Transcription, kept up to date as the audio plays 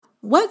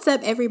What's up,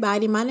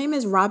 everybody? My name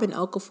is Robin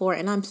Okafor,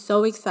 and I'm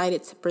so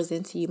excited to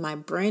present to you my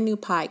brand new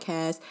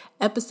podcast,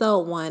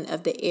 episode 1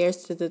 of the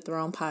Heirs to the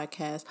Throne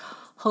podcast.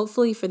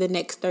 Hopefully, for the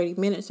next 30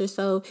 minutes or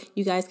so,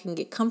 you guys can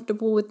get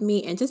comfortable with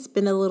me and just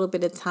spend a little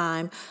bit of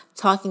time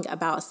talking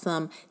about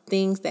some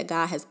things that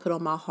God has put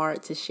on my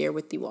heart to share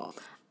with you all.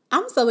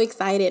 I'm so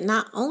excited,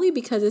 not only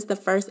because it's the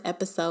first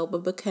episode,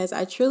 but because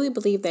I truly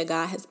believe that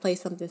God has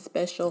placed something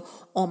special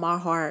on my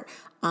heart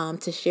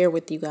to share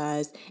with you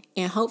guys.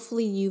 And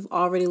hopefully you've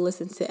already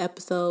listened to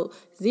episode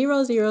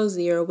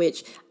 000,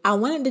 which I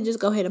wanted to just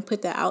go ahead and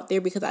put that out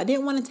there because I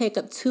didn't want to take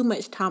up too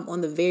much time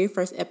on the very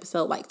first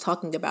episode, like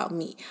talking about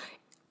me.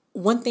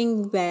 One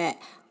thing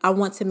that I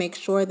want to make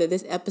sure that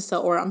this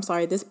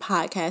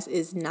podcast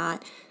is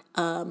not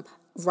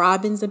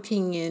Robin's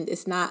opinion.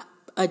 It's not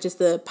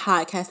just a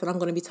podcast that I'm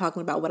going to be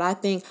talking about what I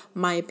think,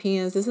 my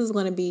opinions. This is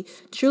going to be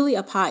truly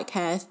a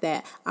podcast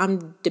that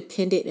I'm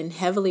dependent and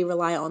heavily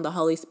reliant on the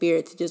Holy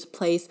Spirit to just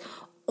place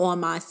on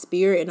my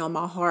spirit and on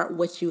my heart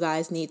what you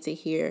guys need to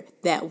hear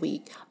that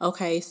week.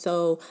 Okay,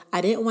 so I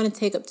didn't want to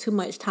take up too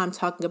much time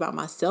talking about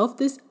myself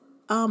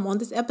on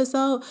this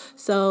episode.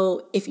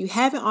 So if you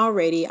haven't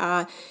already,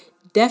 I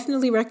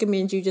definitely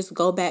recommend you just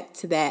go back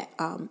to that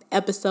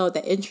episode,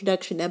 that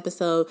introduction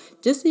episode,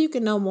 just so you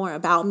can know more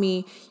about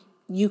me.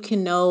 You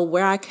can know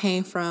where I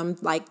came from,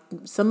 like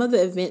some of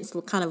the events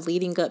kind of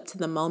leading up to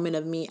the moment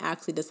of me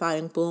actually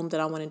deciding, boom, that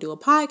I want to do a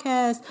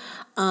podcast,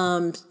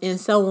 and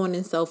so on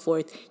and so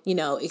forth. You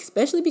know,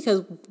 especially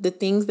because the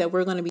things that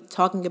we're going to be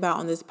talking about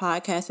on this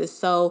podcast is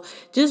so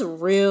just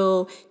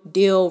real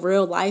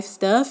life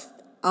stuff.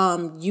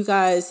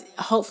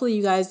 Hopefully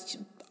you guys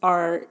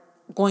are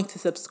going to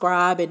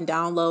subscribe and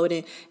download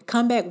and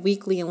come back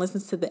weekly and listen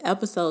to the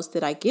episodes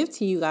that I give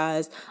to you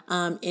guys.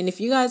 And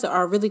if you guys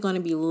are really going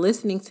to be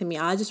listening to me,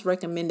 I just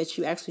recommend that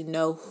you actually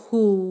know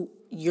who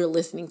you're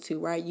listening to,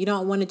 right? You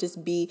don't want to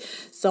just be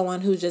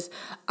someone who's just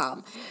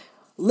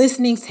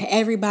listening to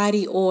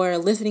everybody or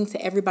listening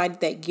to everybody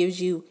that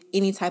gives you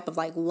any type of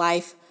like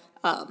life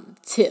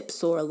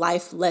tips or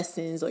life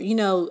lessons, or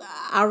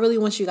I really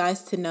want you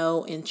guys to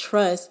know and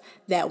trust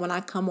that when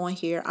I come on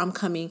here, I'm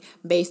coming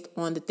based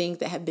on the things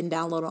that have been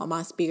downloaded on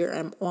my spirit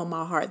and on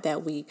my heart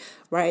that week,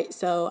 right?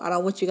 So I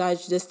don't want you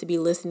guys just to be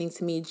listening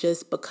to me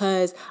just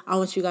because. I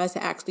want you guys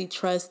to actually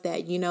trust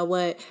that, you know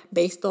what,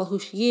 based on who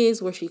she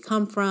is, where she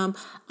come from,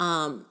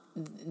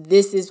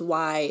 this is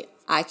why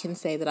I can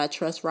say that I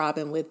trust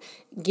Robin with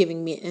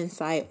giving me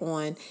insight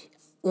on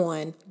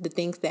the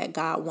things that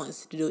God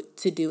wants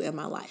to do in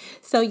my life.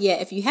 So yeah,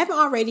 if you haven't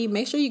already,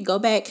 make sure you go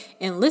back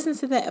and listen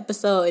to that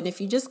episode. And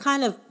if you just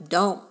kind of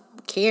don't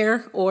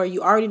care or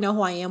you already know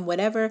who I am,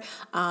 whatever,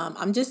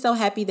 I'm just so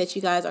happy that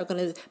you guys are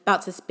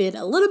about to spend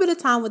a little bit of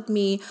time with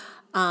me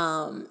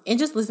and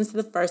just listen to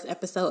the first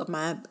episode of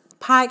my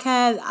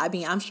podcast. I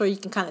mean, I'm sure you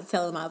can kind of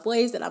tell in my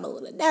voice that I'm a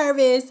little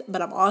nervous,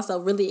 but I'm also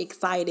really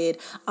excited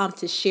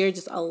to share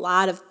just a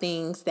lot of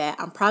things that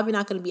I'm probably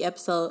not going to be I'm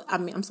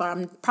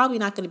probably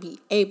not going to be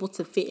able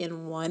to fit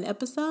in one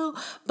episode,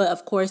 but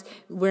of course,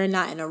 we're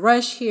not in a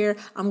rush here.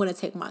 I'm going to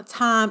take my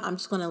time. I'm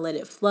just going to let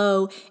it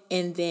flow,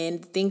 and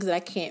then the things that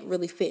I can't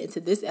really fit into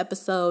this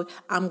episode,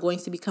 I'm going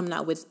to be coming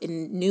out with a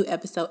new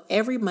episode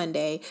every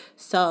Monday.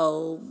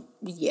 So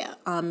yeah,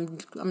 I'm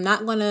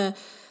not going to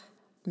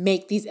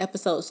make these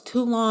episodes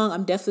too long.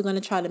 I'm definitely going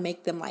to try to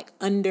make them like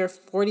under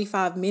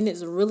 45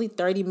 minutes, really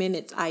 30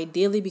 minutes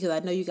ideally, because I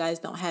know you guys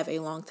don't have a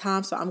long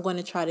time. So I'm going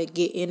to try to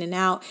get in and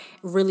out,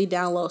 really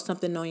download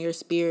something on your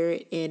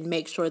spirit and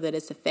make sure that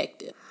it's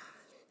effective.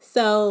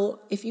 So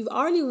if you've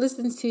already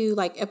listened to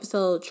like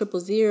episode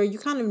 000, you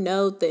kind of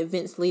know the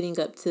events leading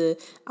up to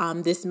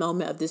this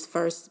moment of this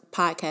first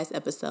podcast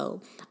episode.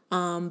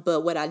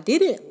 But what I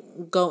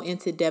didn't go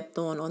into depth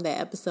on that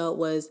episode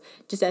was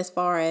just as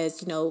far as,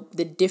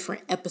 the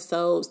different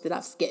episodes that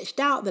I've sketched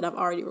out, that I've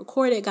already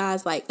recorded,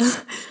 guys. Like,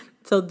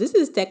 so this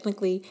is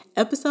technically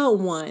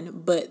episode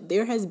 1, but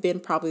there has been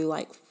probably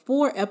like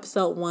 4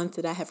 episode 1s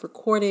that I have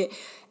recorded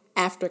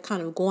after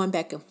kind of going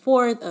back and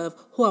forth of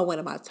who I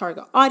wanted my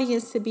target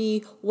audience to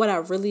be, what I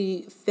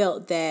really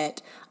felt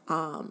that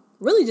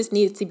really just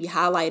needed to be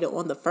highlighted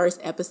on the first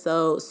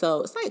episode.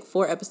 So it's like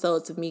 4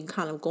 episodes of me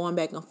kind of going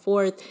back and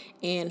forth,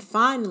 and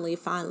finally,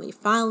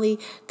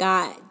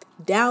 God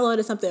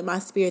downloaded something in my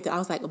spirit that I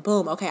was like,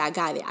 boom, okay, I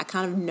got it. I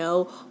kind of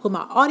know who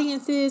my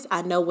audience is.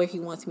 I know where he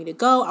wants me to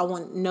go. I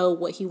want to know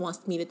what he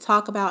wants me to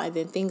talk about, and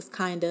then things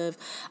kind of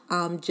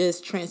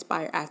just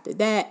transpire after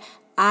that.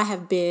 I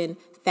have been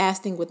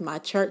fasting with my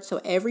church. So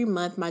every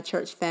month my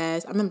church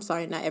fasts.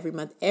 Not every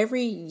month.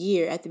 Every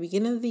year at the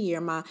beginning of the year,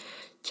 my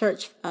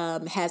church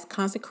has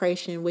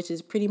consecration, which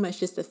is pretty much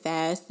just a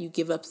fast. You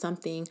give up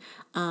something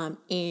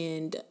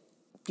and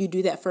you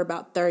do that for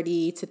about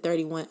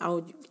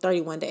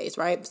 31 days,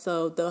 right?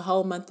 So the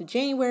whole month of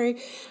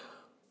January,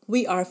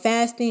 we are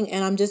fasting,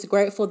 and I'm just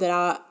grateful that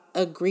I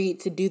agreed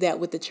to do that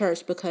with the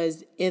church,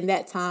 because in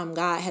that time,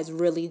 God has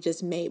really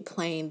just made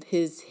plain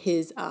his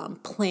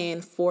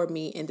plan for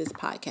me in this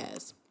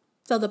podcast.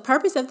 So the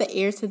purpose of the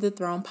Heirs to the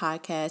Throne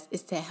podcast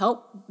is to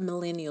help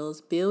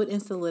millennials build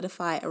and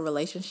solidify a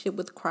relationship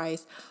with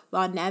Christ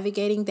while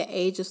navigating the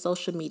age of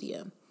social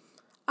media.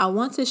 I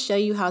want to show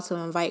you how to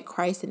invite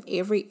Christ in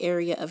every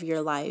area of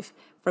your life,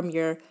 from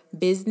your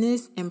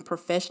business and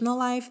professional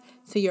life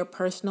to your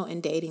personal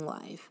and dating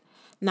life.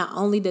 Not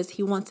only does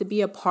he want to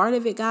be a part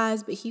of it,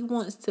 guys, but he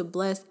wants to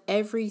bless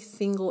every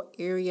single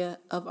area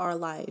of our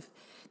life.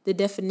 The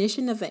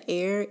definition of an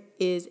heir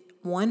is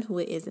one who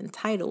is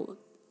entitled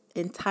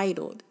to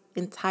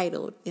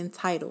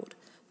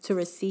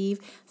receive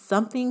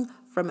something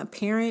from a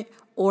parent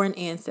or an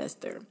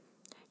ancestor.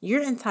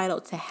 You're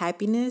entitled to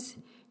happiness.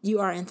 You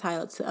are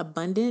entitled to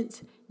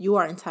abundance. You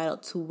are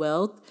entitled to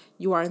wealth.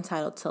 You are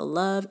entitled to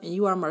love. And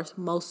you are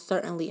most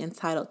certainly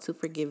entitled to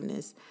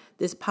forgiveness.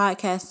 This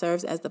podcast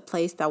serves as the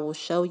place that will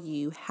show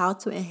you how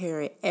to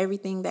inherit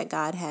everything that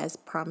God has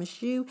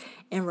promised you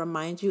and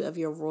remind you of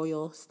your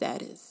royal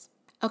status.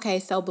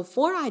 Okay, so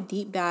before I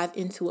deep dive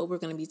into what we're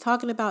going to be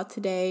talking about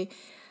today,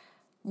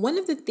 one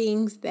of the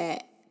things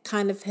that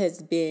kind of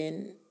has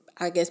been,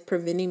 I guess,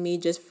 preventing me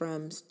just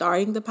from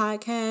starting the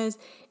podcast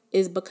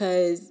is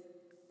because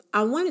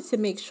I wanted to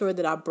make sure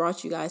that I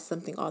brought you guys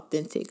something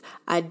authentic.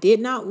 I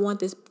did not want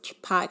this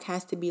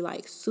podcast to be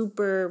like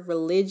super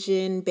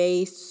religion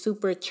based,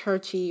 super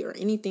churchy or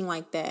anything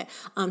like that.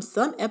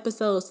 Some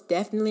episodes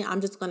definitely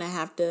I'm just going to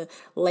have to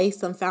lay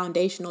some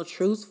foundational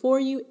truths for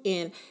you,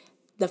 and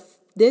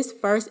this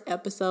first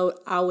episode,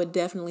 I would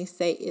definitely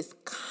say is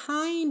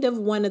kind of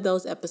one of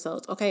those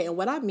episodes. Okay. And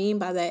what I mean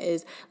by that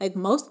is, like,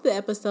 most of the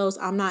episodes,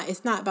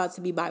 it's not about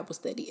to be Bible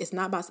study. It's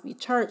not about to be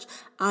church.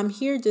 I'm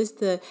here just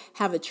to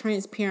have a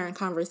transparent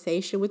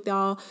conversation with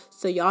y'all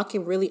so y'all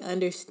can really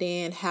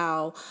understand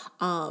how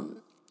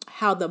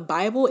the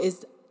Bible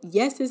is,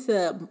 yes, it's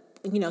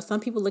some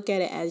people look at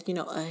it as,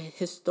 a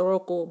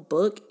historical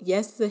book.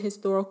 Yes, it's a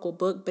historical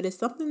book, but it's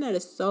something that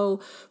is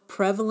so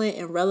prevalent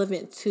and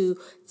relevant to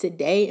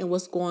today and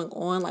what's going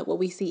on, like what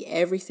we see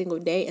every single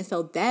day. And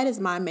so that is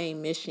my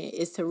main mission,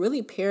 is to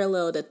really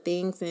parallel the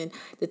things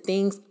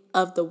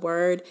of the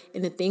word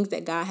and the things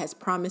that God has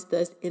promised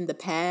us in the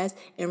past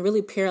and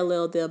really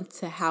parallel them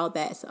to how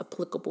that's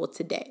applicable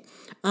today.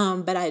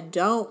 But I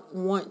don't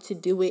want to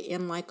do it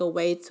in like a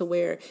way to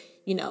where,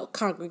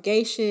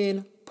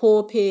 congregation,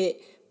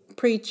 pulpit,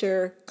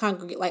 preacher,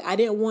 congregate. Like, I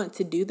didn't want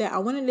to do that. I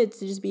wanted it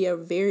to just be a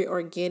very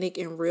organic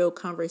and real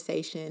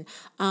conversation.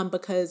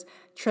 Because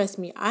trust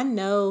me, I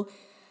know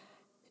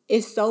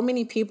it's so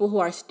many people who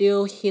are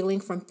still healing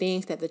from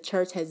things that the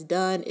church has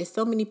done. It's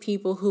so many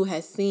people who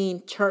has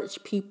seen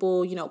church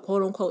people,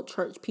 quote unquote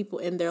church people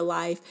in their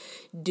life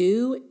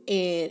do,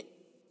 and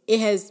it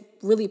has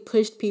really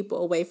pushed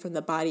people away from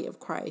the body of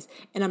Christ.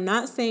 And I'm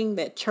not saying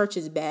that church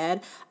is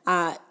bad.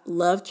 I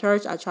love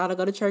church. I try to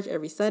go to church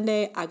every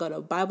Sunday. I go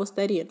to Bible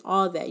study and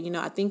all that.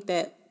 I think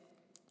that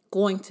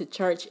going to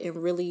church and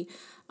really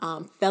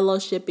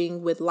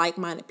fellowshipping with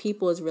like-minded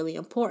people is really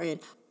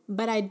important.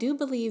 But I do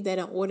believe that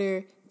in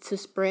order to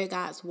spread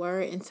God's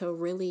word and to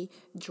really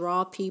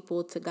draw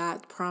people to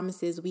God's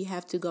promises, we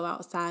have to go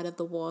outside of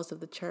the walls of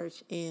the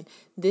church. And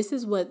this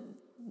is what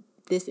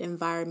this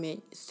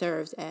environment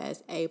serves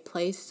as, a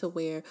place to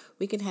where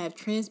we can have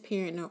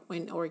transparent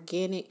and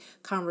organic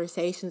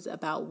conversations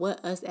about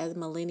what us as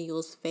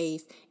millennials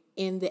face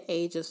in the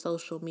age of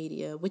social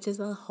media, which is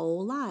a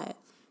whole lot.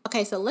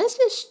 Okay, so let's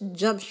just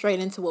jump straight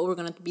into what we're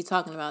going to be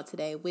talking about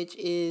today, which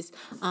is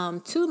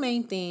two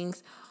main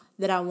things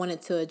that I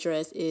wanted to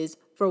address is,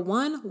 for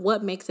one,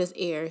 what makes us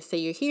heirs? So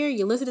you're here,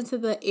 you're listening to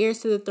the Heirs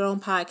to the Throne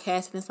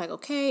podcast, and it's like,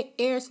 okay,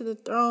 heirs to the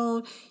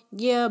throne,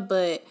 yeah,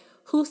 but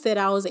who said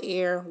I was an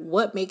heir?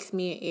 What makes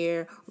me an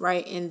heir,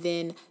 right? And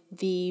then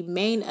the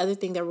main other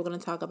thing that we're going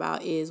to talk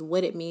about is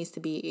what it means to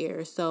be an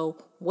heir. So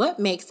what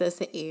makes us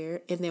an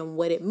heir, and then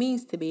what it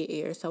means to be an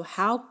heir. So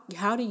how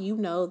do you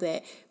know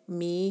that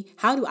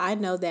how do I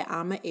know that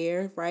I'm an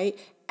heir, right?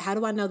 How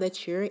do I know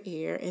that you're an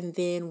heir? And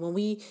then when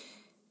we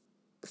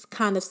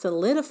kind of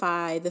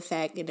solidify the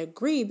fact and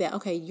agree that,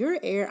 okay, you're an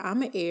heir,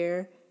 I'm an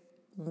heir,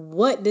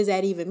 what does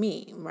that even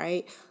mean,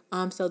 right?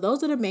 So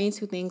those are the main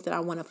two things that I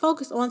want to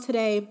focus on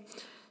today.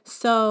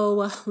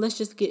 So let's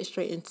just get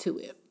straight into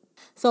it.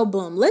 So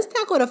boom, let's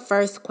tackle the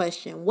first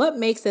question. What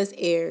makes us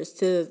heirs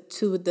to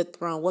the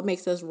throne? What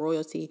makes us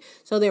royalty?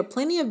 So there are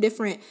plenty of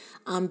different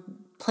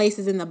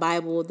places in the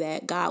Bible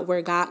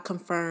where God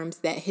confirms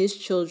that his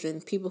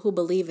children, people who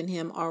believe in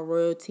him, are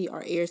royalty,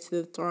 are heirs to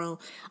the throne.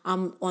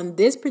 On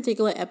this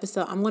particular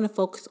episode, I'm going to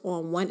focus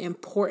on one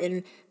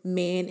important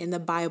man in the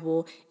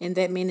Bible, and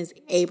that man is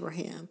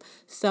Abraham.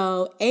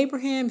 So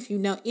Abraham, if you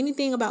know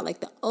anything about like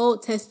the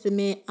Old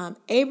Testament,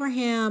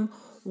 Abraham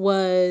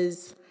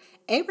is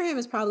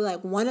probably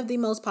like one of the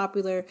most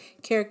popular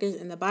characters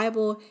in the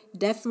Bible,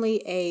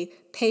 definitely a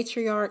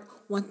patriarch.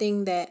 One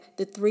thing that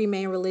the three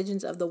main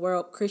religions of the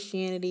world,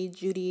 Christianity,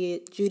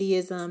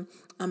 Judaism,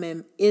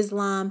 and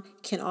Islam,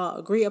 can all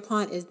agree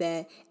upon is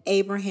that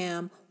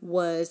Abraham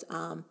was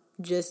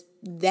just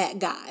that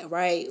guy,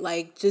 right?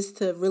 Like, just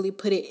to really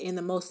put it in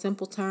the most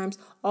simple terms,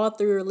 all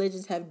three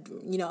religions have,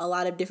 a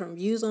lot of different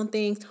views on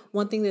things.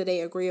 One thing that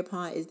they agree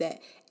upon is that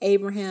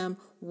Abraham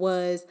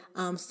was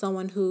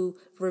someone who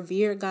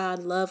revered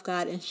God, loved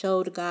God, and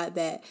showed God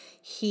that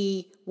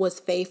he was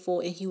faithful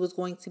and he was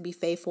going to be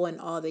faithful in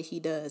all that he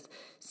does.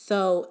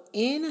 So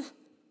in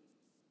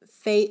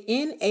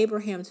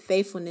Abraham's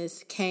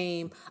faithfulness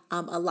came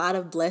a lot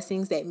of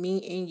blessings that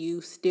me and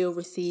you still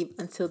receive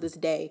until this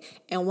day.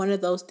 And one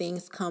of those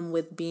things come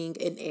with being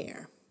an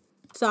heir.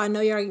 So I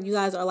know you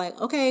guys are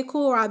like, okay,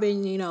 cool,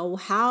 Robin,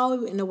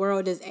 how in the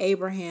world does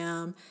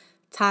Abraham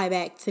tie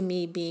back to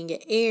me being an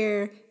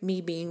heir,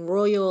 me being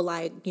royal,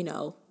 like,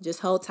 just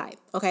hold tight.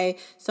 Okay,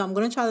 so I'm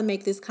going to try to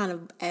make this kind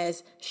of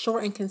as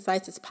short and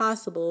concise as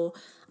possible.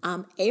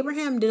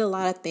 Abraham did a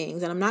lot of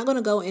things, and I'm not going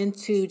to go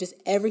into just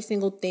every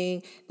single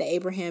thing that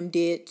Abraham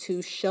did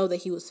to show that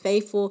he was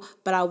faithful,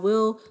 but I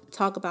will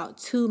talk about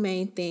two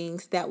main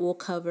things that will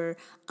cover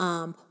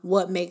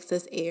what makes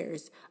us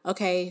heirs.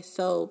 Okay,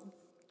 so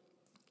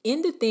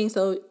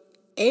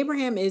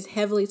Abraham is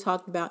heavily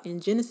talked about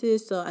in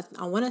Genesis. So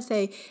I want to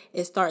say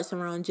it starts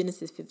around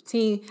Genesis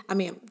 15.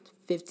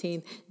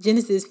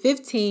 Genesis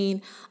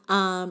 15.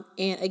 And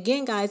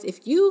again, guys, if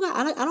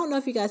I don't know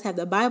if you guys have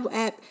the Bible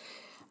app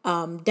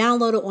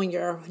downloaded on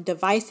your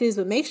devices,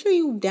 but make sure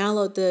you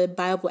download the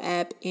Bible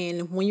app.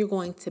 And when you're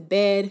going to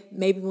bed,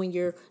 maybe when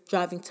you're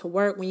driving to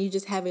work, when you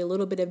just have a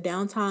little bit of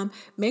downtime,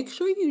 make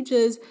sure you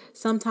just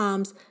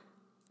sometimes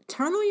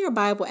turn on your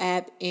Bible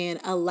app and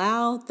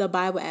allow the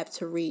Bible app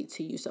to read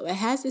to you. So it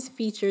has this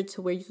feature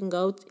to where you can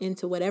go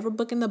into whatever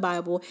book in the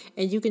Bible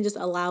and you can just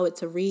allow it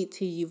to read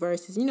to you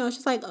versus, it's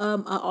just like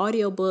an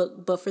audio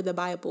book, but for the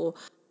Bible.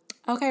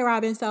 Okay,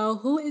 Robin, so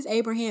who is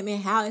Abraham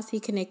and how is he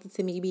connected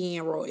to me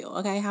being royal?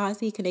 Okay, how is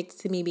he connected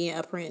to me being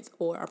a prince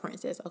or a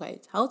princess? Okay,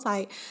 hold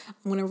tight.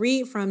 I'm going to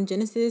read from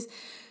Genesis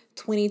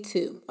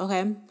 22,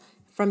 okay,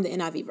 from the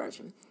NIV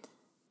version.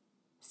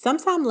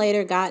 Sometime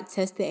later, God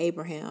tested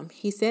Abraham.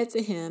 He said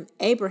to him,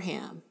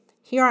 "Abraham."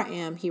 "Here I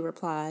am," he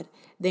replied.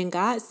 Then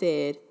God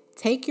said,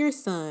 "Take your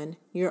son,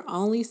 your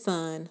only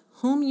son,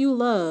 whom you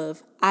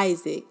love,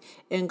 Isaac,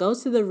 and go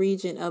to the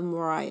region of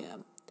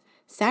Moriah.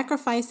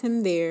 Sacrifice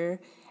him there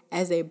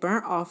as a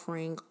burnt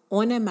offering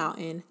on a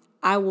mountain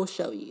I will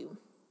show you."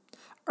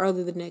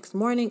 Early the next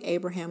morning,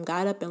 Abraham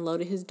got up and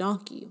loaded his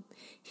donkey.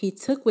 He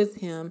took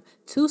with him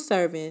 2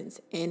 servants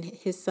and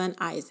his son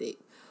Isaac.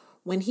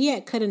 When he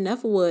had cut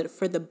enough wood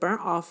for the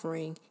burnt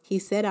offering, he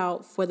set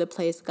out for the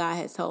place God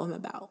had told him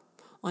about.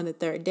 On the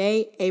 3rd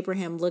day,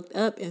 Abraham looked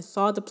up and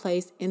saw the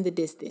place in the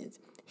distance.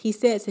 He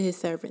said to his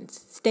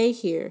servants, "Stay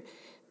here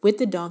with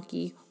the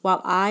donkey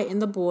while I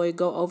and the boy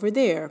go over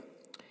there.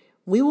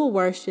 We will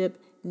worship,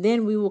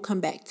 then we will come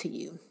back to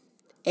you."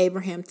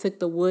 Abraham took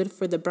the wood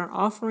for the burnt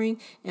offering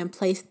and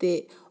placed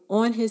it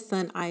on his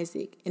son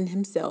Isaac and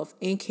himself,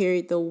 and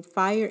carried the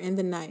fire and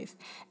the knife.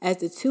 As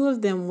the 2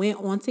 of them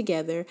went on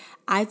together,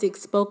 Isaac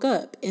spoke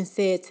up and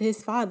said to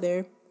his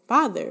father,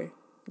 "Father."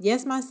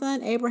 "Yes, my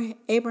son,"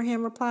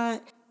 Abraham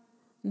replied.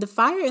 "The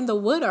fire and the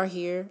wood are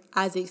here,"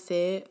 Isaac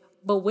said,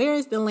 "but where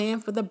is the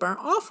lamb for the burnt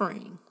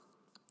offering?"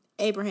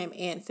 Abraham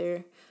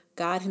answered,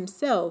 "God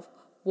himself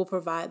will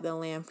provide the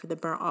lamb for the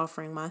burnt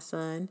offering, my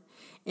son."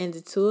 And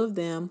the 2 of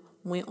them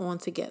went on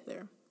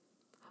together.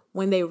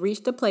 When they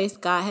reached the place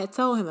God had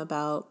told him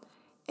about,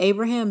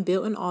 Abraham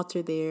built an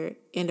altar there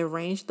and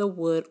arranged the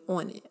wood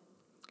on it.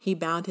 He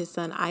bound his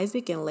son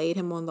Isaac and laid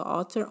him on the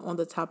altar on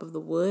the top of the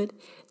wood.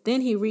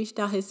 Then he reached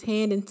out his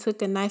hand and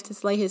took a knife to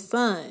slay his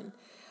son.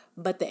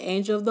 But the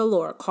angel of the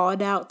Lord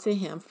called out to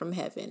him from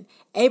heaven,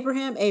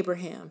 "Abraham,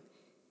 Abraham."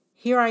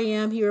 "Here I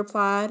am," he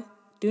replied.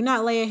 "Do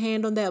not lay a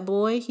hand on that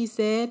boy," he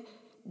said.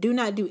 "Do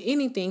not do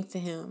anything to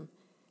him.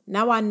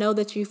 Now I know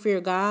that you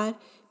fear God,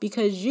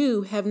 because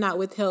you have not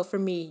withheld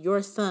from me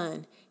your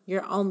son,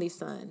 your only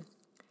son."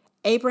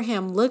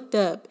 Abraham looked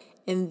up,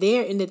 and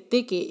there in the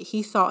thicket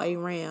he saw a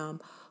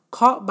ram,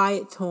 caught by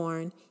its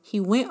horn.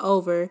 He went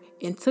over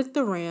and took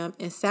the ram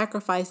and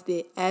sacrificed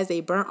it as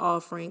a burnt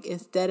offering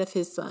instead of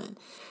his son.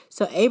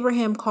 So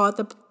Abraham called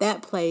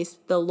that place,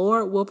 "The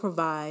Lord will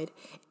provide."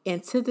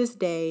 And to this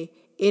day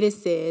it is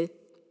said,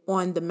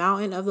 "On the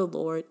mountain of the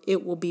Lord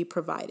it will be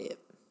provided."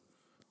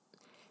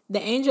 The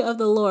angel of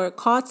the Lord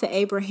called to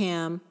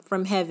Abraham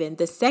from heaven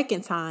the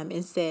 2nd time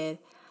and said,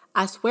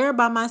 "I swear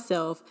by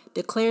myself,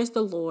 declares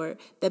the Lord,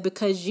 that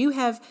because you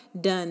have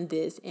done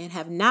this and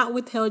have not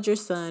withheld your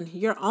son,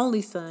 your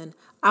only son,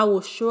 I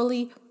will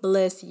surely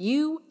bless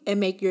you and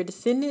make your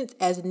descendants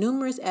as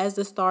numerous as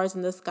the stars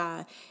in the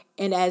sky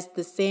and as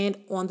the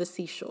sand on the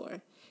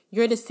seashore.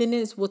 Your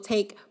descendants will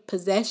take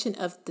possession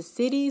of the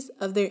cities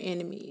of their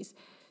enemies,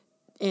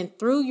 and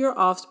through your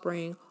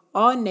offspring,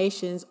 all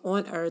nations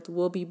on earth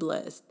will be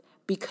blessed,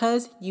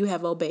 because you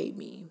have obeyed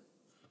me."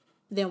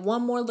 Then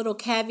one more little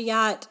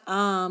caveat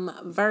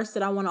verse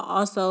that I want to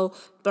also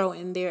throw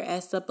in there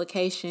as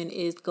supplication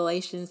is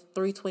Galatians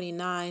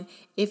 3:29.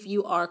 If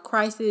you are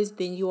Christ's,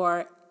 then you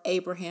are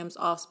Abraham's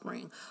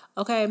offspring.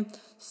 Okay,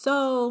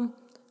 so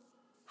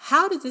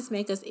how does this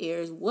make us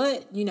heirs?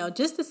 What,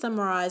 just to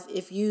summarize,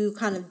 if you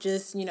kind of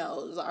just,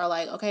 are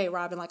like, okay,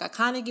 Robin, like I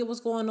kind of get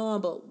what's going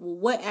on, but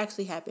what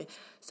actually happened?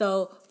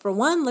 So for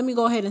one, let me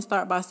go ahead and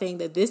start by saying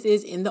that this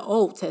is in the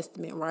Old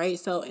Testament, right?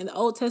 So in the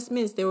Old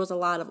Testament, there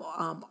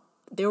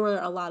were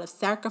a lot of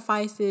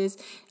sacrifices,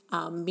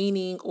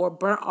 meaning, or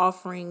burnt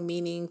offering,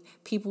 meaning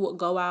people would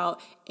go out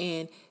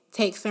and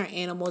take certain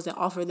animals and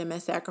offer them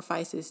as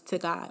sacrifices to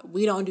God.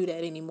 We don't do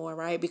that anymore,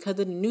 right? Because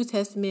of the New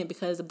Testament,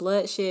 because of the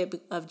bloodshed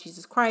of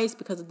Jesus Christ,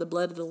 because of the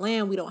blood of the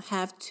Lamb, we don't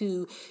have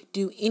to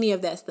do any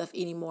of that stuff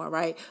anymore,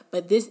 right?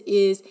 But this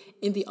is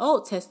in the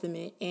Old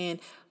Testament, and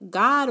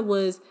God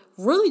was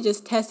really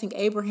just testing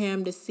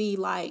Abraham to see,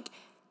 like,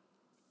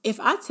 if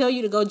I tell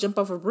you to go jump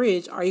off a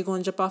bridge, are you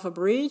going to jump off a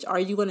bridge? Are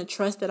you going to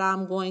trust that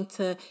I'm going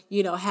to,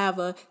 have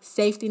a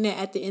safety net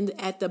at the end,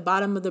 at the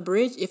bottom of the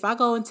bridge? If I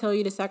go and tell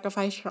you to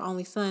sacrifice your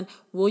only son,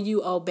 will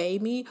you obey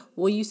me?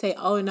 Will you say,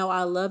 oh no,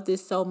 I love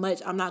this so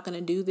much, I'm not going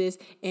to do this?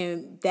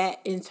 And that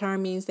in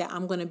turn means that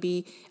you're going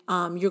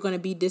to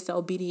be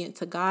disobedient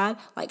to God.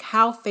 Like,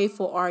 how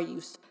faithful are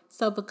you?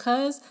 So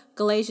because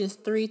Galatians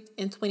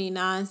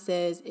 3:29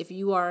 says, if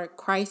you are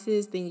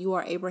Christ's, then you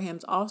are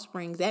Abraham's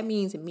offspring, that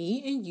means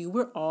me and you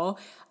were all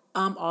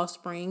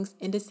offsprings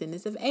and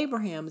descendants of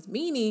Abraham's,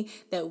 meaning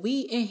that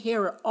we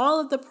inherit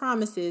all of the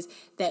promises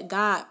that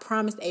God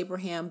promised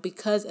Abraham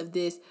because of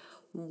this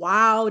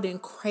wild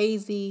and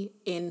crazy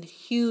and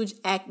huge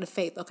act of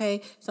faith,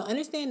 okay? So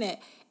understand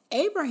that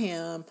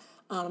Abraham,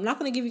 I'm not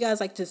going to give you guys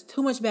like just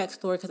too much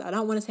backstory because I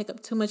don't want to take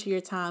up too much of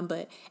your time,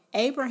 but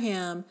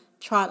Abraham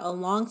tried a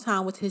long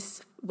time with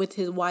his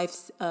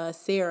wife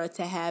Sarah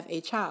to have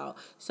a child.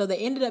 So they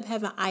ended up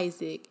having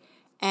Isaac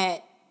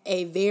at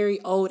a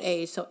very old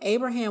age. So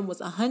Abraham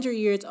was 100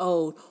 years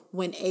old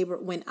when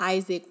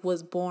Isaac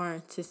was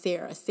born to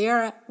Sarah.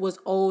 Sarah was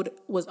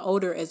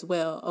older as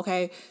well.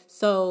 Okay,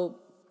 so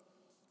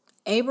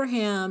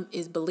Abraham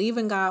is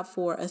believing God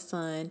for a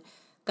son.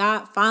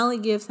 God finally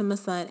gives him a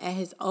son at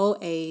his old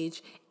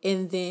age,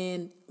 and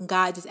then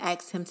God just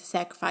asks him to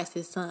sacrifice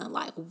his son.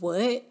 Like,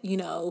 what?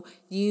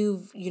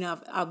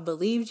 I've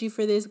believed you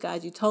for this,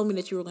 God. You told me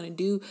that you were going to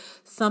do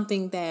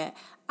something that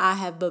I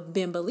have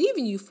been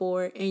believing you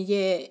for, and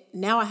yet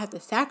now I have to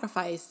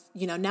sacrifice,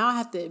 now I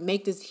have to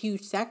make this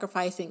huge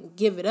sacrifice and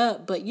give it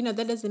up, but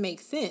that doesn't make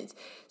sense.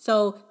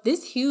 So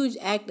this huge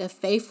act of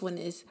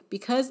faithfulness,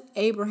 because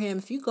Abraham,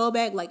 if you go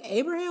back, like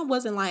Abraham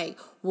wasn't like,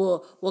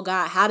 well,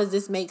 God, how does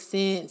this make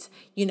sense?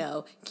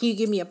 Can you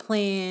give me a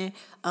plan?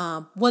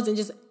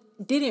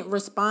 Didn't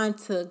respond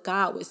to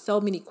God with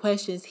so many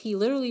questions. He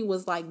literally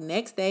was like,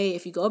 next day,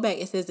 if you go back,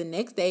 it says the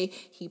next day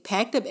he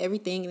packed up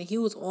everything and he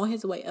was on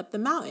his way up the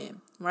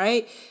mountain,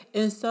 right?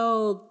 And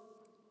so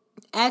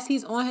as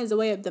he's on his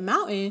way up the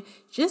mountain,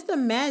 just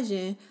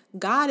imagine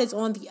God is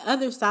on the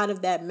other side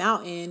of that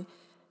mountain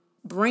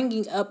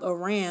bringing up a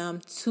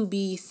ram to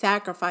be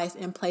sacrificed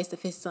in place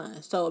of his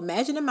son. So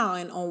imagine a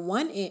mountain. On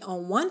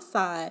one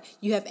side,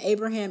 you have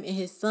Abraham and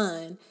his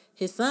son.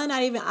 His son,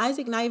 not even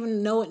Isaac, not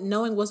even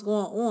knowing what's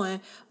going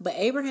on. But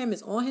Abraham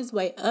is on his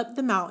way up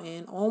the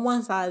mountain, on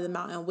one side of the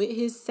mountain, with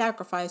his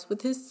sacrifice,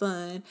 with his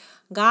son.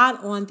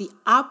 God on the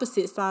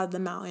opposite side of the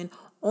mountain,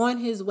 on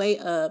his way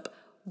up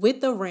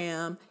with the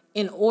ram,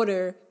 in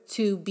order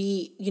for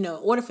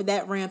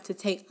that ram to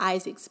take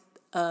Isaac's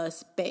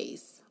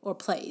space or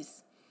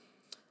place.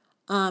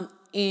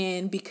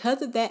 And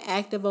because of that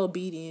act of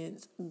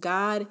obedience,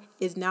 God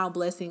is now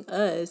blessing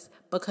us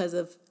because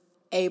of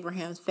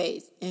Abraham's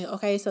faith. And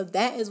okay, so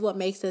that is what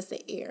makes us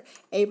the heir.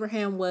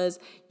 Abraham was,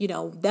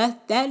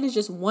 that is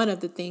just one of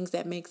the things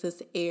that makes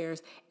us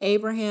heirs.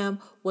 Abraham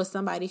was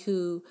somebody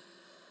who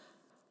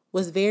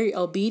was very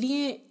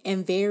obedient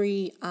and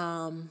very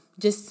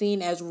just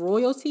seen as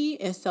royalty.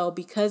 And so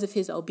because of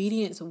his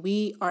obedience,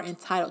 we are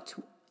entitled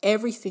to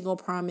every single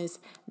promise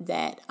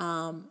that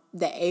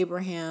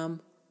Abraham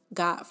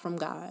got from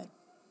God.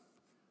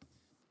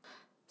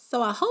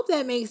 So I hope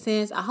that makes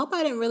sense. I hope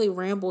I didn't really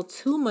ramble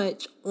too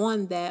much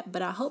on that,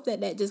 but I hope that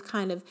just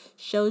kind of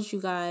shows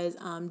you guys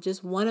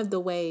just one of the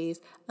ways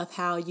of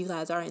how you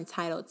guys are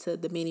entitled to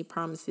the many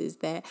promises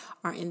that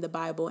are in the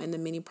Bible and the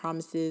many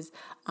promises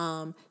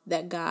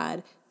that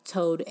God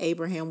told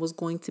Abraham was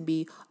going to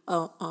be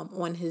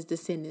on his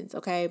descendants.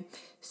 Okay,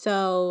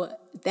 so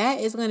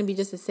that is going to be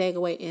just a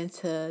segue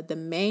into the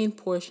main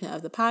portion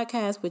of the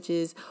podcast, which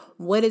is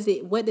what does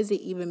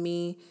it even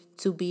mean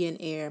to be an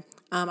heir?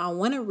 I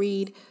want to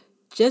read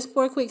just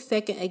for a quick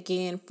second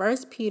again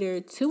 1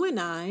 Peter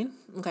 2:9.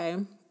 Okay,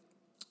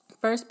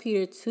 1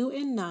 Peter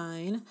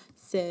 2:9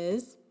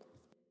 says,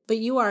 "But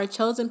you are a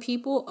chosen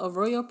people, a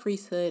royal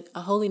priesthood,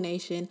 a holy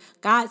nation,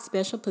 God's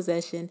special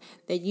possession,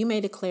 that you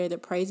may declare the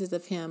praises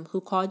of him who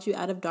called you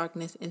out of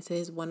darkness into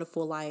his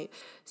wonderful light."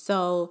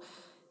 So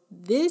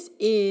this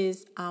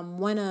is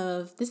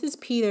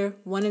Peter,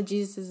 one of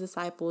Jesus'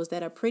 disciples,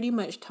 that are pretty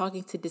much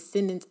talking to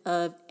descendants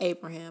of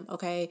Abraham.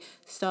 Okay,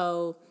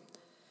 so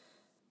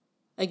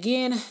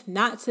again,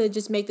 not to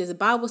just make this a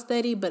Bible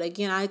study, but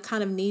again, I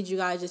kind of need you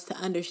guys just to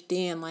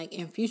understand, like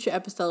in future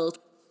episodes,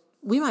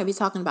 we might be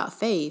talking about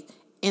faith.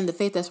 and the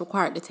faith that's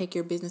required to take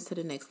your business to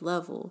the next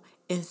level.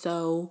 And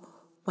so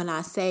when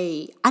I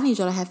say I need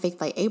y'all to have faith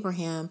like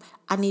Abraham,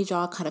 I need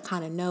y'all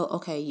kind of know,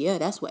 okay, yeah,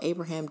 that's what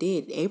Abraham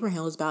did.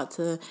 Abraham was about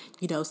to,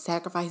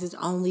 sacrifice his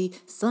only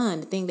son,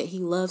 the thing that he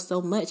loved so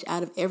much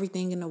out of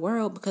everything in the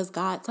world because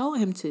God told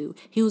him to.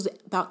 He was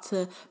about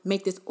to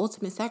make this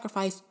ultimate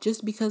sacrifice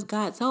just because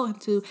God told him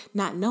to,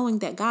 not knowing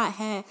that God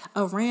had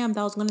a ram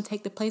that was going to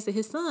take the place of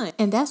his son.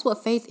 And that's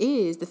what faith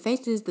is. The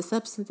faith is the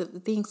substance of the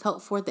things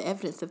hoped for, the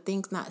evidence of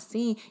things not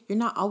seen. You're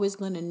not always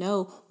going to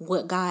know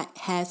what God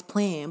has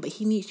planned, but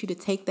he needs you to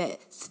take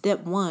that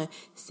step one.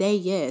 Say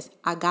yes,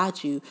 I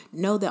got you.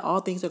 Know that all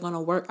things are going to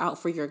work out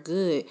for your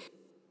good.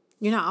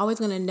 You're not always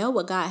going to know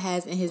what God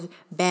has in his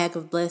bag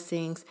of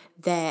blessings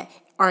that's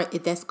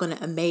going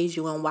to amaze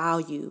you and wow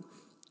you.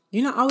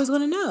 You're not always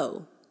going to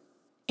know.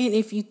 And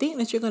if you think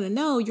that you're going to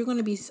know, you're going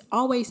to be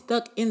always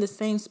stuck in the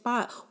same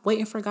spot,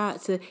 waiting for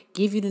God to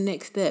give you the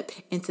next step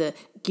and to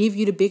give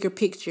you the bigger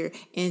picture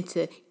and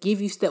to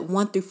give you step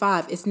 1 through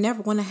 5. It's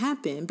never going to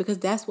happen because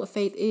that's what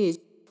faith is.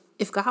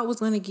 If God was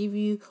going to give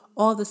you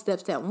all the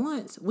steps at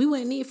once, we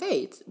wouldn't need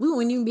faith. We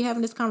wouldn't even be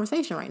having this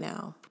conversation right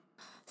now.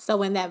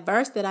 So in that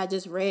verse that I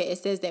just read, it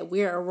says that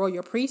we're a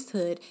royal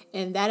priesthood,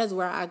 and that is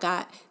where I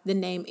got the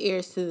name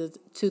heirs to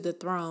the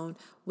throne.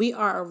 We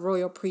are a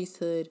royal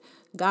priesthood.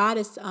 God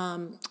is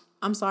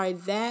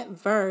that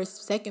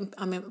verse,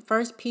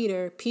 First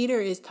Peter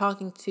is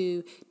talking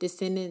to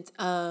descendants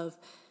of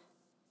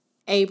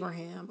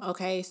Abraham.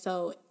 Okay,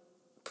 so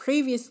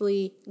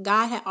previously,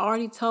 God had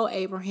already told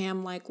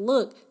Abraham, like,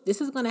 look, this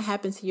is going to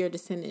happen to your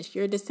descendants.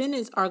 Your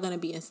descendants are going to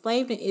be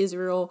enslaved in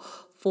Israel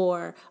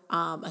for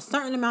a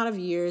certain amount of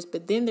years,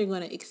 but then they're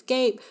going to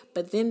escape,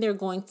 but then they're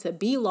going to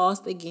be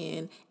lost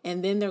again,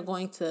 and then they're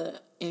going to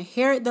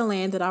inherit the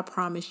land that I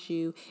promised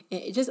you.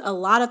 And just a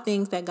lot of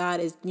things that God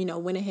is,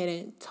 went ahead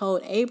and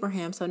told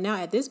Abraham. So now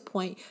at this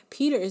point,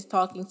 Peter is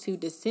talking to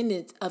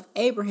descendants of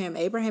Abraham.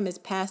 Abraham has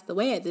passed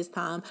away at this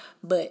time,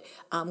 but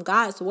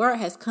God's word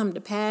has come to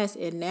pass.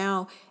 And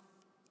now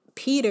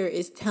Peter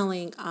is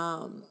telling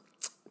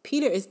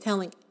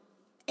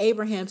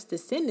Abraham's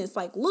descendants,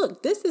 like,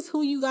 look, this is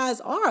who you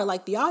guys are.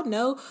 Like, do y'all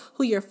know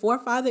who your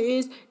forefather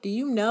is? Do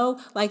you know,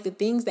 like, the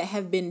things that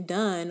have been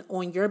done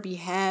on your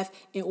behalf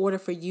in order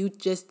for you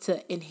just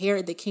to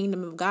inherit the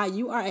kingdom of God?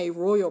 You are a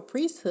royal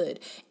priesthood.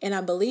 And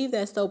I believe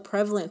that's so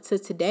prevalent to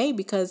today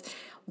because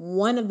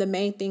one of the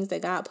main things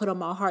that God put on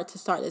my heart to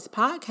start this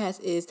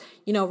podcast is,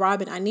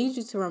 Robin, I need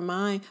you to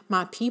remind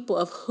my people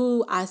of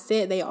who I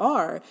said they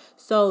are.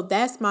 So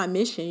that's my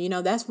mission.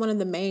 That's one of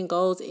the main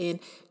goals in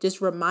just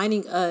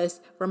reminding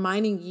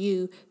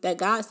you that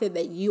God said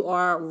that you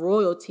are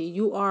royalty.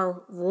 You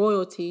are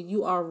royalty.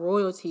 You are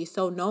royalty.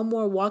 So no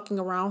more walking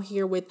around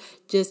here with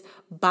just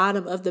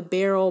bottom of the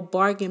barrel,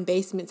 bargain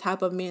basement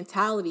type of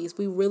mentalities.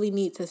 We really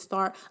need to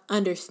start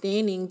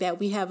understanding that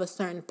we have a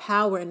certain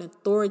power and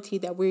authority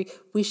that we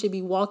should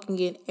be walking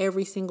in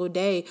every single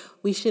day.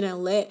 We shouldn't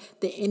let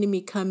the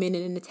enemy come in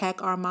and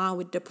attack our mind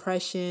with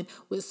depression,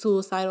 with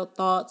suicidal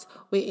thoughts,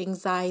 with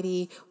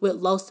anxiety, with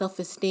low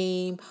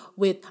self-esteem,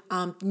 with,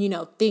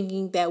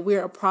 thinking that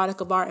we're a product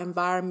of our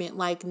environment.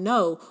 Like,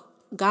 no,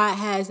 God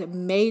has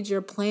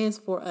major plans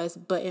for us,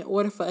 but in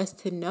order for us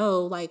to know,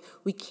 like,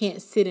 we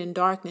can't sit in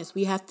darkness.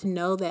 We have to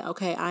know that,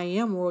 okay, I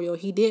am royal.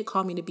 He did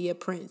call me to be a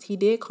prince. He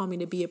did call me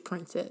to be a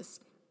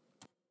princess.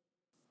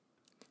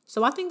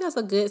 So I think that's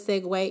a good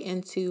segue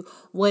into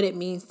what it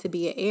means to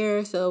be an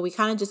heir. So we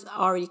kind of just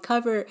already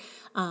covered,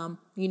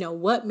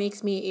 what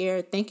makes me an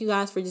heir. Thank you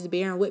guys for just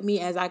bearing with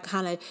me as I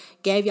kind of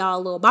gave y'all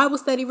a little Bible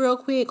study real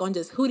quick on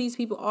just who these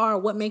people are,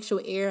 what makes you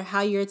an heir, how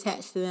you're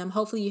attached to them.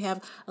 Hopefully you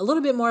have a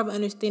little bit more of an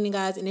understanding,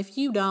 guys. And if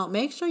you don't,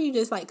 make sure you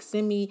just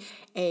send me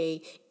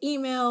a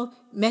email,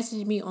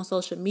 message me on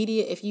social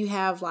media. If you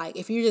have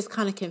if you're just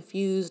kind of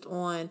confused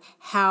on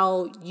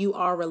how you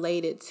are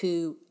related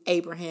to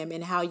Abraham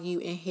and how you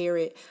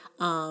inherit,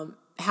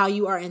 how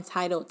you are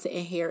entitled to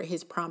inherit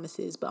his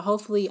promises. But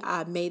hopefully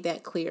I made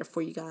that clear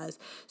for you guys.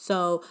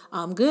 So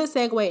good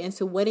segue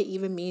into what it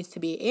even means to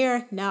be an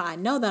heir. Now I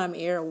know that I'm an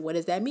heir. What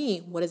does that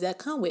mean? What does that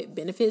come with?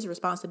 Benefits,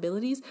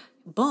 responsibilities?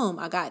 Boom,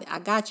 I got it. I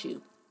got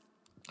you.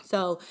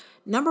 So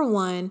number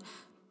one,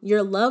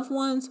 your loved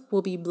ones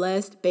will be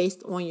blessed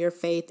based on your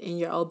faith and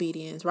your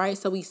obedience, right?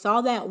 So we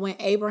saw that when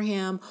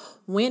Abraham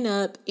went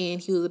up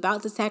and he was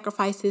about to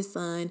sacrifice his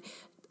son,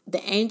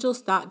 the angel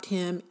stopped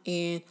him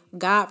and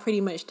God pretty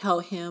much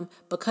told him,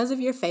 because of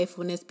your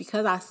faithfulness,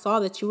 because I saw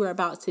that you were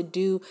about to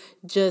do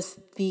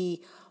just the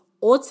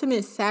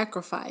ultimate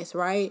sacrifice,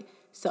 right?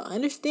 So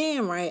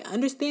understand, right?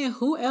 Understand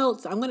who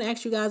else. I'm going to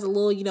ask you guys a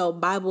little,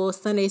 Bible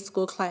Sunday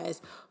school class.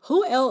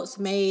 Who else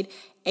made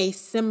a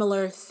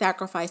similar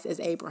sacrifice as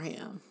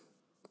Abraham?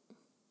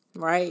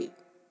 Right?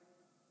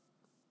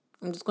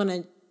 I'm just going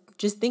to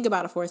think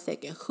about it for a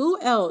second. Who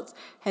else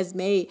has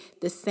made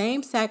the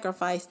same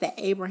sacrifice that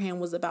Abraham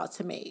was about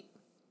to make?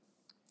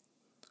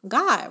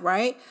 God,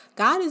 right?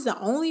 God is the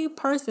only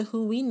person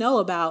who we know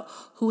about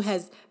who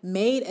has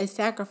made a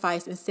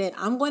sacrifice and said,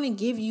 I'm going to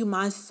give you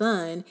my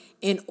son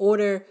in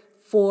order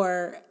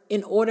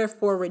in order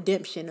for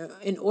redemption,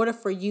 in order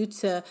for you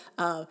to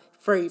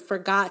for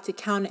God to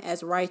count it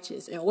as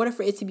righteous, in order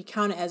for it to be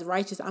counted as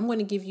righteous, I'm going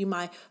to give you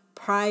my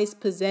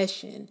prized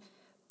possession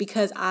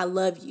because I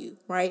love you,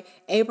 right?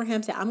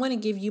 Abraham said, I'm going to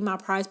give you my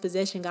prized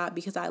possession, God,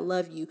 because I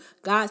love you.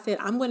 God said,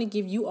 I'm going to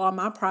give you all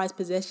my prized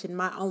possession,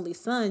 my only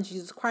son,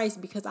 Jesus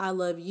Christ, because I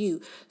love you.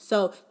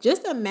 So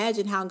just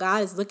imagine how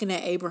God is looking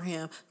at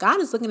Abraham. God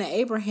is looking at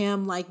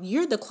Abraham like,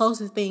 you're the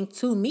closest thing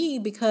to me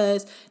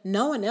because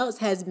no one else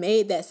has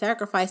made that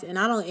sacrifice.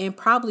 And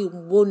probably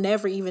will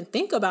never even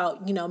think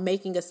about,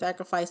 making a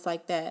sacrifice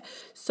like that.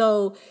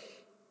 So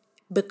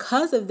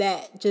because of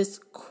that,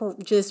 just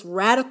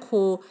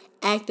radical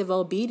act of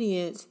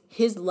obedience,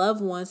 his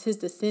loved ones, his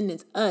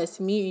descendants,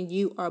 us, me and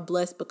you, are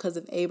blessed because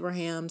of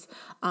Abraham's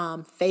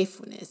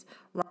faithfulness.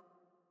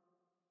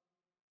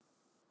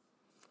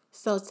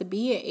 So to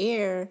be an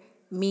heir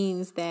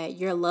means that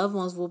your loved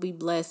ones will be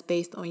blessed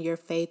based on your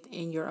faith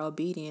and your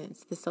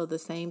obedience. So the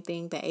same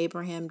thing that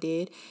Abraham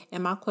did.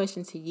 And my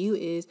question to you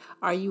is,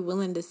 are you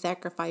willing to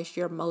sacrifice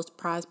your most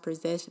prized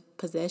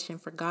possession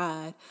for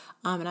God?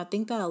 And I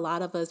think that a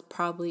lot of us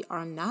probably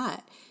are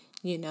not.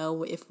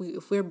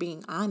 If we're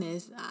being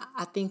honest,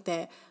 I think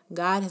that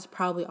God has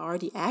probably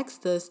already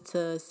asked us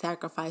to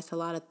sacrifice a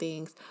lot of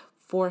things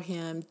for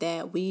him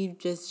that we've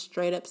just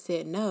straight up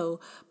said no.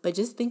 But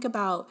just think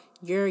about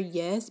your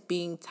yes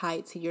being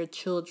tied to your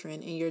children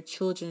and your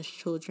children's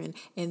children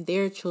and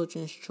their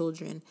children's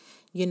children.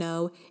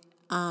 To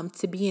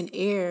be an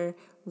heir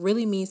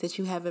really means that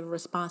you have a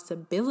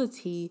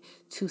responsibility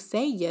to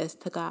say yes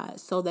to God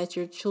so that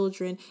your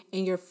children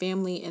and your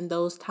family and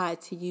those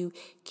tied to you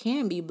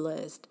can be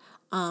blessed.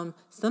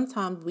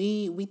 Sometimes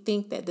we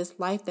think that this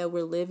life that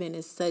we're living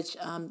is such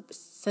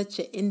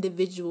an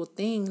individual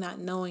thing, not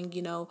knowing,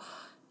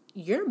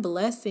 your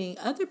blessing,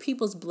 other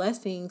people's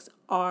blessings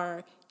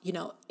are,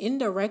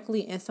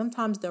 indirectly and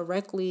sometimes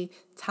directly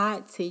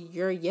tied to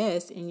your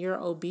yes and your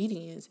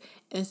obedience.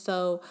 And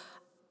so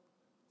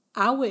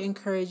I would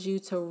encourage you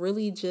to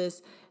really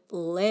just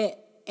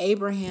let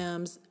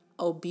Abraham's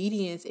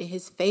obedience and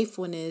his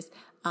faithfulness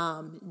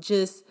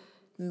just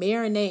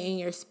marinate in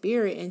your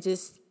spirit, and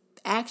just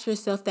ask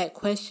yourself that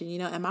question,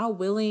 am I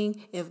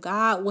willing, if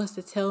God was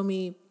to tell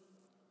me,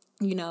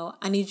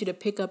 I need you to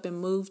pick up and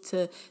move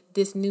to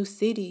this new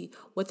city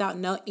without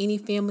any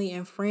family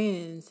and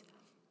friends,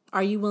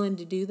 are you willing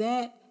to do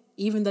that?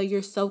 Even though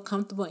you're so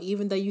comfortable,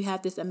 even though you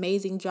have this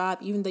amazing job,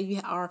 even though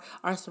you are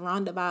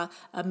surrounded by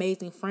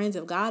amazing friends,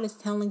 if God is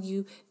telling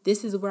you,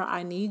 this is where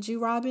I need you,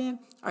 Robin,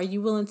 are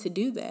you willing to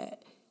do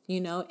that?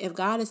 If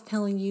God is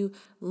telling you,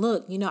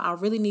 look, I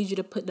really need you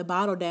to put the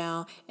bottle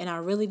down, and I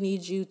really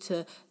need you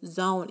to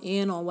zone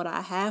in on what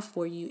I have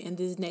for you in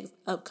these next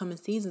upcoming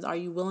seasons, are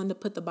you willing to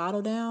put the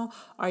bottle down?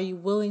 Are you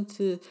willing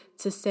to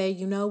say,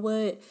 you know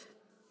what?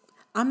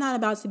 I'm not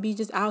about to be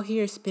just out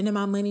here spending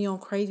my money on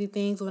crazy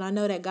things when I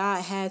know that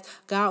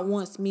God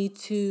wants me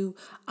to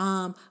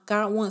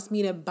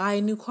buy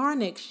a new car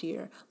next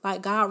year.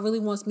 Like, God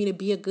really wants me to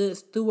be a good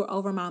steward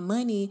over my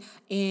money.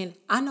 And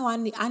I know I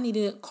need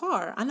a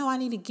car. I know I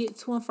need to get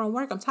to and from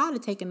work. I'm tired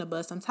of taking the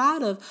bus. I'm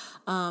tired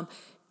of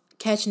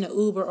catching an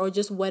Uber or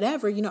just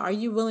whatever. Are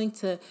you willing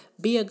to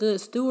be a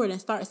good steward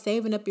and start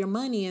saving up your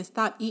money and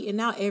stop eating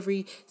out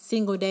every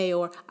single day?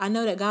 Or I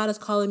know that God is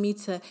calling me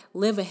to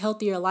live a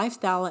healthier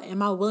lifestyle.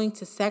 Am I willing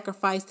to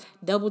sacrifice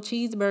double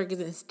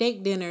cheeseburgers and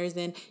steak dinners?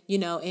 And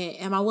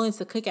am I willing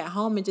to cook at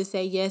home and just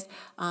say yes?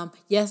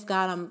 Yes,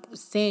 God, I'm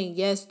saying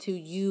yes to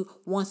you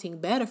wanting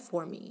better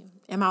for me.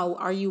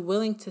 Are you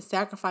willing to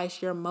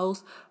sacrifice your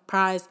most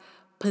prized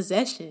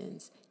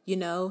possessions?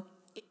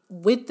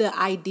 With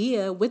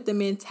the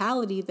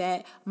mentality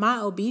that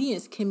my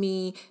obedience can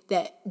mean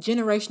that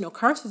generational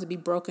curses be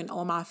broken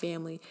on my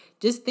family.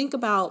 Just think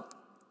about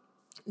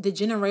the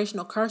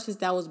generational curses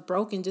that was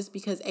broken just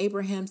because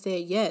Abraham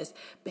said yes,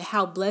 but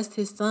how blessed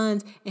his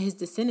sons and his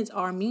descendants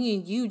are, me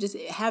and you, just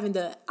having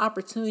the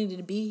opportunity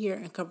to be here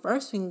and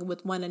conversing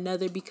with one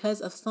another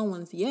because of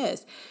someone's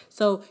yes.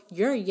 So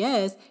your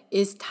yes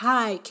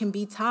can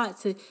be tied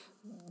to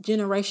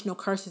generational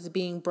curses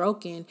being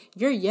broken.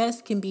 Your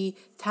yes can be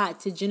tied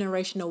to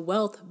generational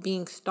wealth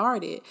being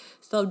started.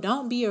 So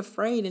don't be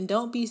afraid and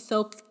don't be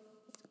so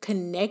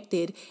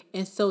connected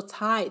and so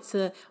tied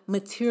to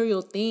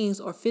material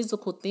things or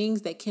physical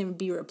things that can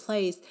be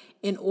replaced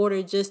in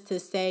order just to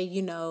say,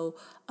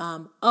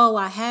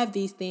 I have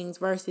these things,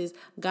 versus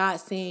God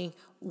saying,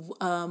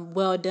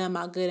 well done,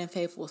 my good and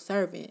faithful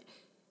servant.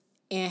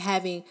 And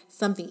having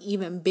something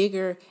even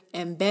bigger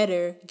and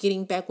better,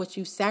 getting back what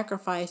you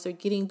sacrificed or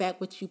getting back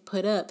what you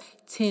put up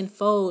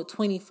tenfold,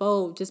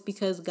 20-fold, just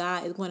because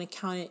God is going to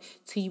count it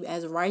to you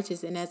as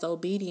righteous and as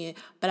obedient.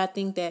 But I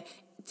think that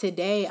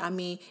today,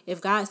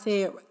 if God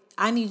said,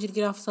 I need you to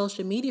get off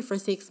social media for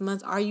 6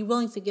 months, are you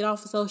willing to get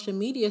off of social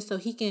media so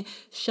he can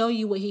show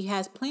you what he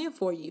has planned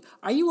for you?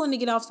 Are you willing to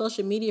get off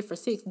social media for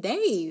 6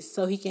 days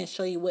so he can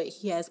show you what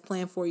he has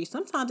planned for you?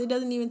 Sometimes it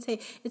doesn't even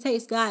it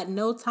takes God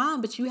no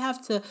time, but you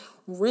have to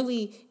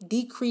really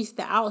decrease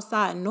the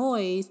outside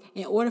noise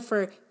in order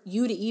for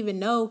you to even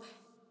know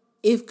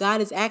if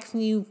God is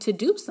asking you to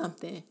do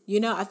something.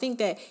 I think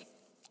that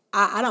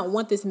I don't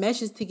want this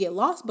message to get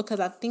lost, because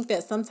I think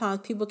that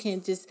sometimes people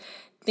can just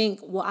think,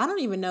 well, I don't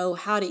even know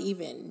how to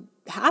even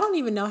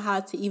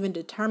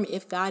determine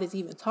if God is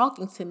even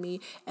talking to me.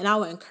 And I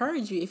would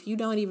encourage you, if you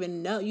don't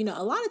even know,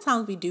 a lot of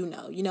times we do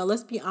know,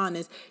 let's be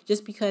honest,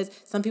 just because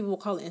some people will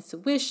call it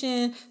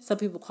intuition, some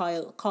people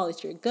call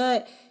it your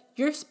gut.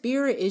 Your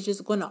spirit is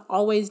just going to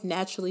always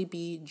naturally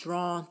be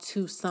drawn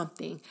to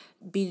something,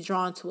 be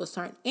drawn to a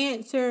certain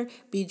answer,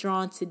 be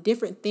drawn to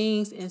different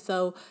things. And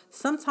so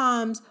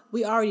sometimes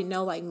we already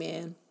know, like,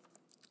 man,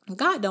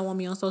 God don't want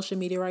me on social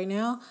media right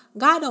now.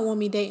 God don't want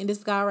me dating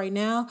this guy right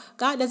now.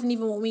 God doesn't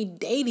even want me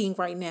dating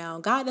right now.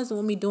 God doesn't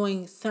want me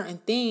doing certain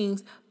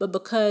things. But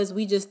because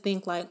we just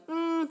think like,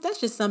 that's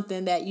just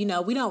something that,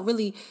 we don't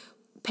really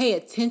pay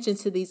attention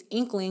to these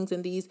inklings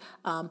and these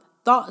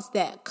thoughts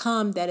that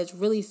come, that is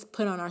really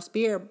put on our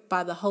spirit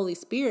by the Holy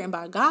Spirit and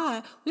by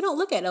God. We don't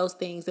look at those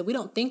things, and we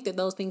don't think that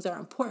those things are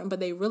important,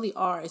 but they really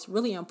are. It's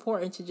really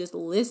important to just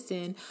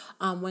listen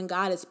when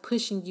God is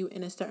pushing you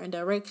in a certain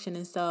direction.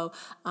 And so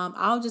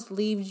I'll just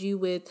leave you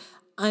with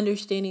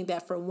understanding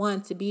that, for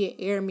one, to be an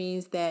heir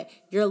means that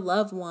your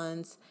loved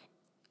ones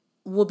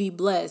will be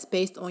blessed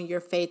based on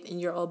your faith and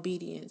your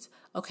obedience.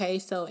 Okay,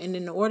 so and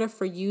in order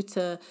for you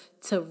to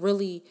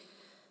really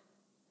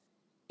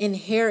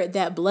inherit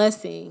that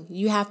blessing,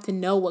 you have to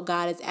know what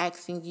God is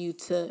asking you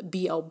to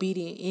be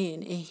obedient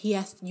in, and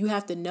you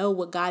have to know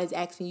what God is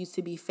asking you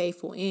to be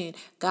faithful in.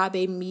 God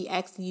may be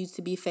asking you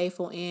to be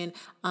faithful in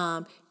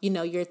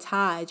your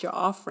tithes, your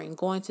offering,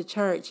 going to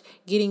church,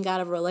 getting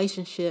out of a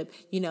relationship,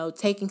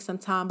 taking some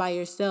time by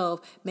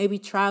yourself, maybe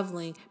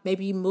traveling,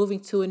 maybe moving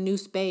to a new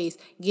space,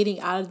 getting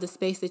out of the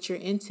space that you're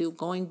into,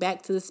 going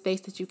back to the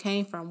space that you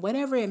came from.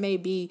 Whatever it may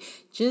be,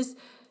 just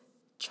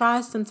try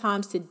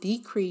sometimes to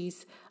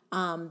decrease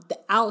the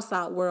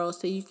outside world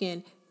so you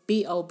can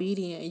be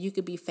obedient and you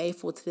can be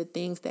faithful to the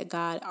things that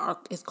God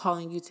is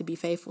calling you to be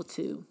faithful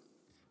to.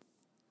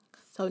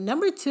 So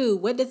 2,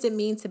 what does it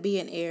mean to be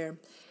an heir?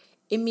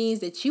 It means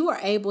that you are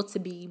able to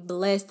be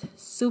blessed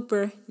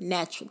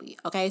supernaturally.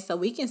 Okay, so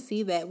we can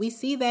see that. We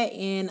see that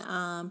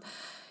in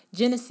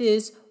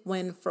Genesis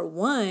when, for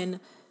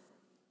one,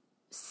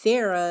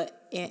 Sarah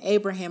and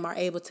Abraham are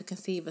able to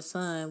conceive a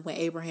son when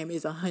Abraham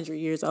is 100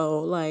 years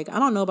old. Like, I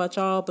don't know about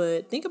y'all,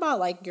 but think about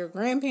like your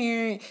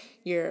grandparent,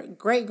 your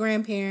great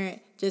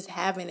grandparent just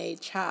having a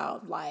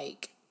child,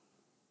 like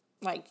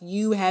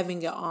you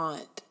having an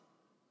aunt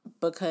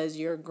because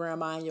your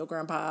grandma and your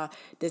grandpa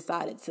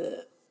decided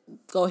to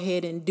go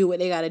ahead and do what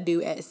they got to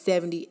do at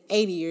 70,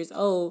 80 years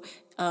old,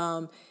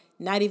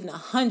 not even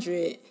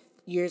 100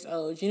 years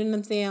old. You know what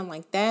I'm saying?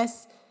 Like,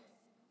 that's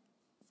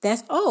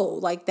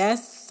old. Like,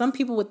 some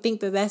people would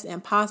think that that's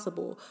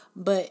impossible,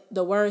 but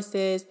the word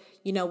says,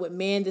 with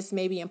man, this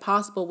may be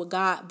impossible, with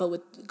God, but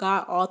with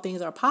God, all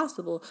things are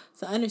possible.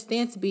 So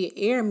understand, to be an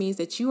heir means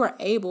that you are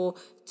able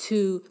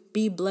to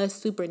be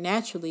blessed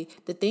supernaturally.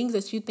 The things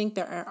that you think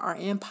that are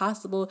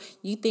impossible,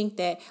 you think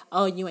that,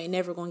 oh, you ain't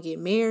never going to get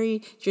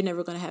married, you're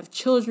never going to have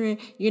children,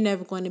 you're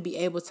never going to be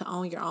able to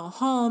own your own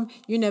home,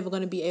 you're never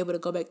going to be able to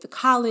go back to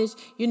college,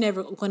 you're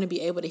never going to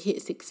be able to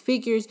hit 6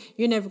 figures,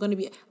 you're never going to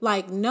be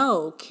like,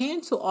 no,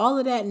 cancel all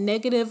of that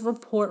negative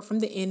report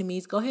from the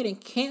enemies. Go ahead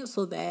and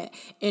cancel that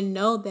and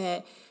know that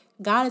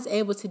God is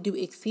able to do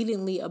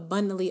exceedingly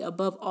abundantly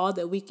above all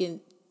that we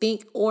can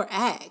think or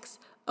ask.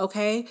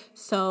 Okay,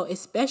 so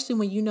especially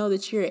when you know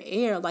that you're an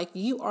heir, like,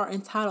 you are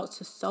entitled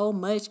to so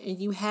much, and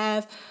you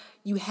have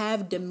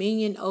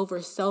dominion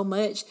over so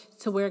much,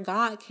 to where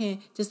God can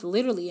just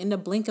literally in the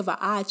blink of an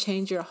eye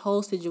change your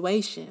whole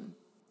situation.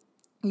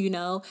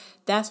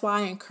 That's why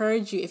I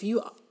encourage you, if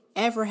you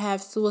ever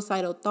have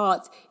suicidal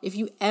thoughts, if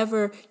you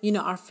ever,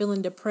 are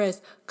feeling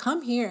depressed,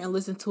 come here and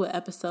listen to an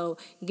episode.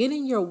 Get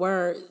in your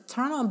word.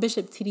 Turn on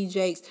Bishop T.D.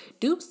 Jakes.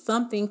 Do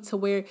something to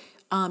where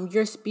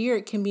your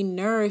spirit can be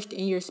nourished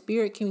and your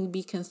spirit can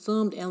be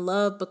consumed in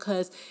love,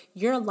 because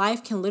your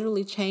life can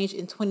literally change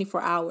in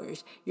 24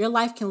 hours. Your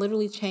life can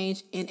literally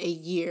change in a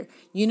year.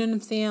 You know what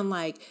I'm saying?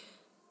 Like,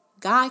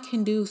 God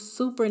can do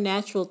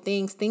supernatural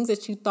things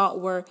that you thought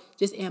were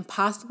just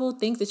impossible,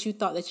 things that you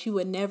thought that you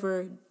would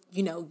never,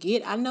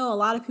 get. I know a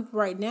lot of people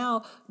right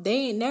now,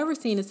 they ain't never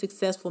seen a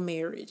successful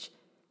marriage.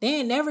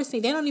 They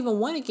don't even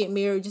want to get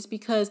married, just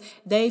because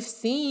they've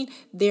seen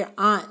their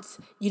aunts,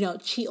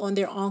 cheat on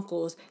their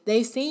uncles.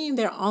 They've seen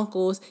their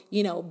uncles,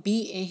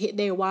 beat and hit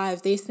their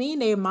wives. They've seen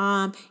their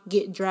mom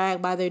get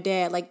dragged by their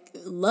dad. Like,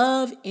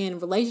 love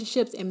and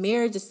relationships and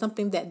marriage is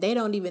something that they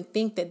don't even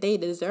think that they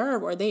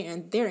deserve, or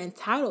they're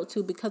entitled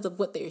to, because of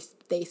what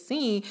they've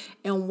seen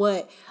and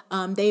what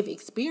they've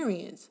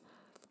experienced.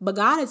 But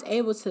God is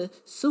able to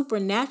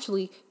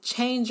supernaturally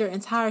change your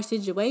entire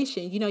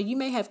situation. You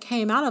may have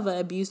came out of an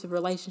abusive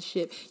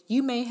relationship.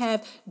 You may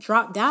have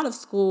dropped out of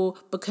school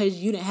because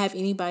you didn't have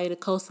anybody to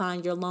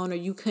co-sign your loan, or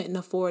you couldn't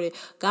afford it.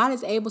 God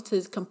is able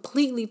to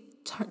completely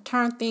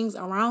turn things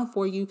around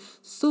for you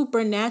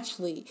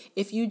supernaturally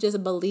if you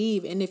just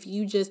believe and if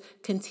you just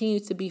continue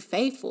to be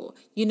faithful,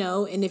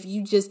 and if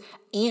you just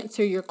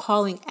answer your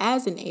calling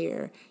as an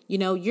heir.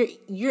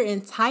 You're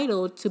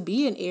entitled to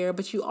be an heir,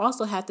 but you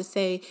also have to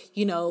say,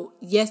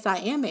 yes, I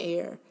am an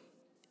heir.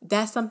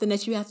 That's something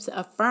that you have to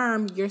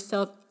affirm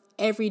yourself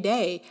every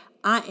day.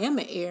 I am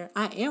an heir.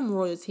 I am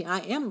royalty. I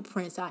am a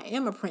prince. I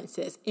am a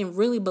princess. And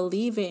really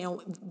believe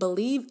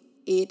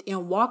it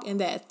and walk in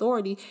that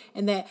authority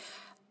and that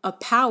a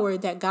power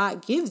that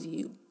God gives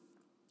you.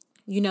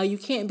 You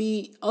can't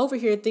be over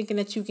here thinking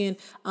that you can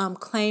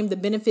claim the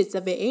benefits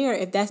of an heir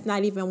if that's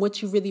not even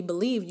what you really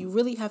believe. You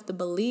really have to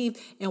believe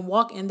and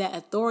walk in that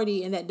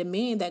authority and that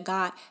dominion that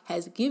God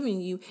has given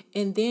you.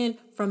 And then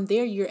from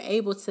there, you're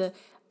able to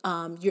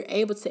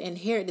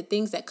inherit the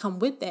things that come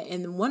with that.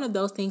 And one of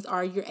those things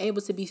are you're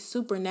able to be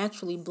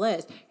supernaturally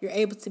blessed. You're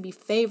able to be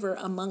favored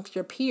amongst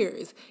your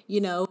peers.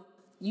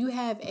 You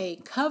have a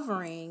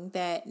covering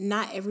that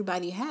not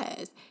everybody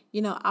has.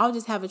 I'll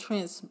just have a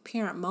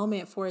transparent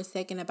moment for a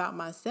second about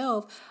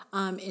myself.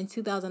 In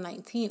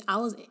 2019, I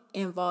was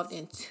involved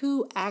in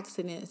 2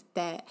 accidents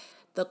that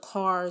the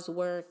cars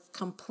were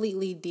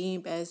completely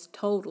deemed as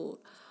totaled.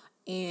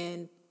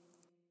 And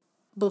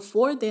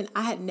before then,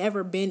 I had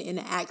never been in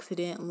an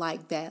accident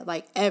like that,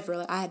 like ever.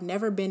 Like, I had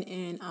never been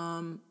in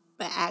an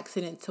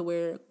accident to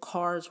where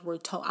cars were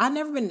towed. I've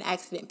never been in an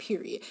accident,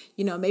 period.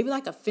 Maybe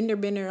like a fender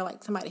bender,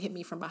 like somebody hit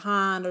me from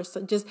behind or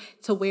so, just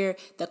to where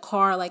the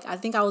car, like I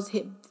think I was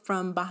hit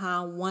from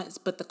behind once,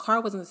 but the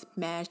car wasn't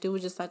smashed. It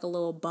was just like a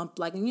little bump,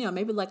 like,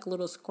 maybe like a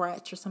little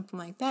scratch or something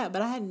like that.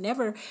 But I had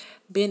never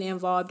been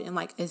involved in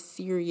like a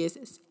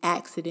serious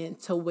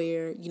accident to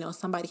where,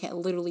 somebody had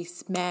literally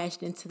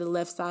smashed into the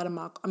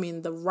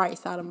the right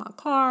side of my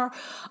car.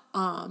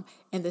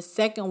 And the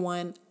second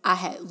one, I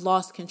had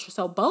lost control.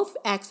 So both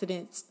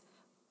accidents,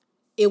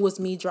 it was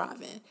me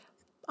driving.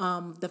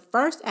 The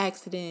first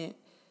accident,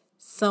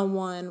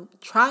 someone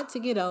tried to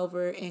get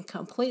over and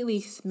completely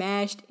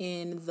smashed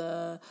in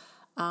the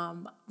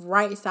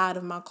right side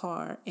of my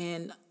car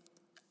and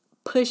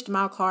pushed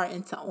my car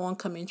into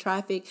oncoming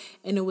traffic,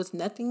 and it was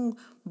nothing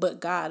but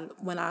God.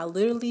 When I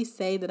literally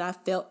say that I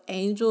felt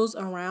angels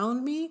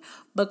around me,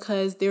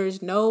 because there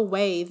is no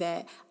way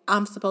that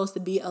I'm supposed to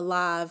be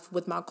alive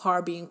with my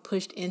car being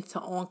pushed into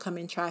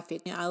oncoming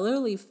traffic. And I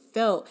literally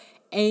felt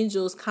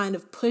angels kind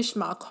of push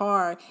my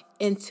car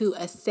into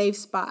a safe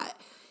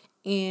spot.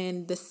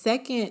 And the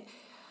second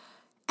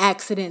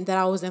accident that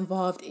I was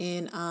involved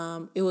in,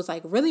 it was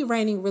like really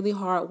raining really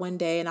hard one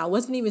day, and I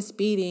wasn't even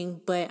speeding,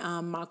 but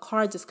my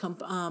car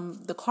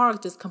the car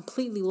just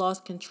completely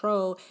lost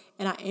control,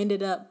 and I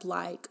ended up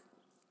like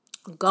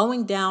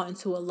going down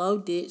into a low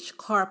ditch.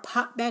 Car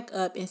popped back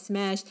up and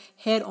smashed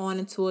head on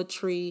into a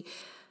tree.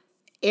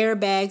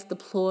 Airbags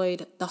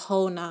deployed, the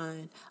whole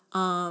nine.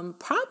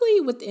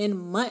 Probably within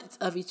months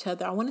of each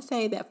other. I want to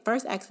say that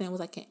first accident was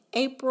like in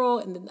April,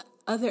 and then the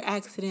other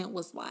accident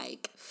was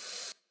like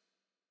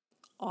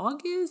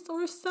August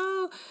or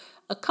so,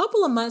 a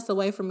couple of months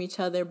away from each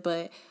other.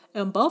 But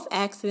in both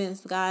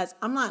accidents, guys,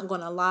 I'm not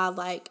going to lie,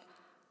 like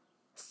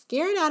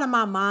scared out of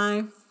my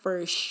mind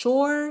for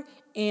sure.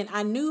 And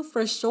I knew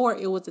for sure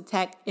it was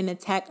an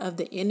attack of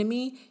the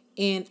enemy.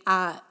 And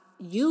I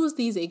use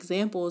these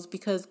examples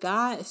because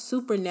God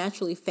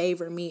supernaturally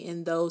favored me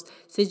in those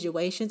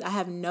situations. I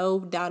have no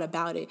doubt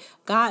about it.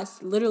 God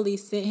literally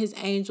sent his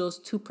angels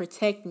to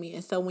protect me.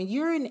 And so when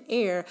you're in the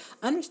air,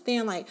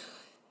 understand, like,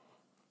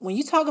 when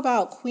you talk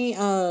about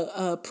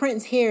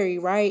Prince Harry,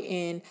 right,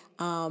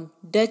 and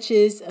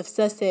Duchess of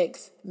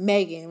Sussex,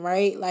 Meghan,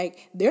 right,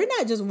 like they're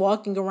not just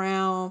walking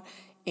around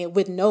and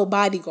with no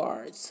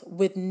bodyguards,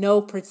 with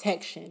no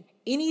protection.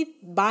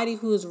 Anybody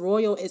who is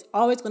royal is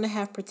always going to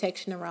have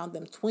protection around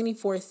them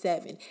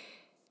 24/7.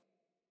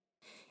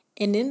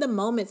 And in the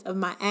moments of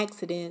my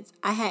accidents,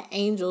 I had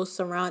angels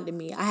surrounding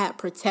me. I had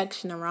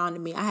protection around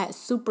me. I had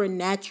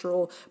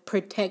supernatural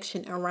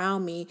protection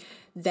around me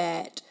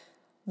that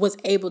was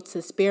able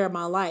to spare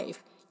my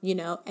life,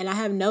 and I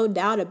have no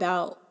doubt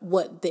about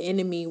what the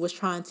enemy was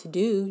trying to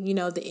do.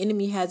 The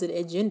enemy has an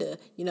agenda.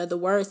 The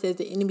word says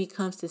the enemy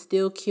comes to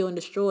steal, kill, and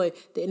destroy.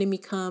 The enemy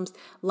comes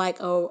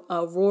like a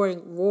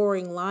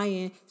roaring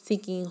lion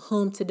seeking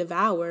whom to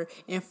devour.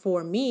 And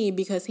for me,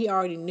 because he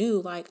already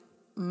knew like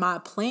my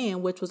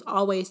plan, which was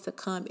always to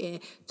come and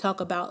talk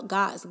about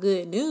God's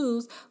good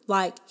news,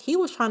 like he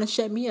was trying to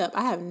shut me up.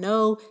 I have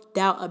no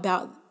doubt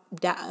about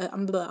that.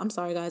 I'm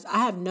sorry, guys. I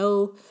have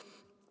no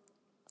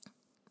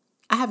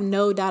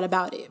doubt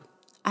about it.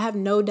 I have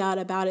no doubt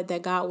about it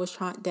that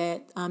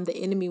the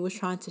enemy was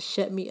trying to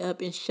shut me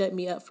up and shut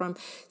me up from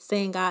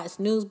saying God's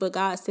news. But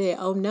God said,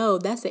 oh no,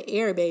 that's an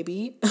error,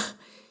 baby.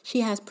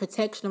 She has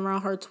protection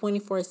around her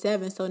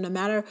 24/7. So no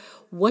matter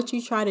what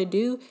you try to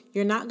do,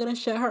 you're not going to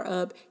shut her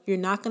up. You're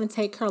not going to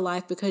take her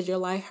life, because her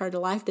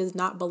life does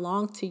not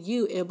belong to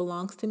you. It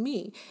belongs to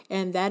me.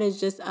 And that is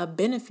just a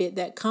benefit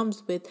that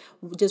comes with,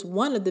 just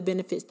one of the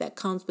benefits that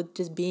comes with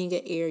just being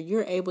an heir.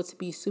 You're able to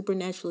be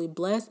supernaturally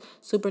blessed,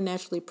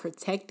 supernaturally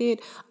protected.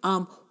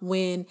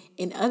 When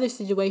in other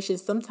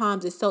situations,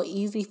 sometimes it's so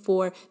easy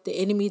for the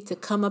enemy to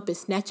come up and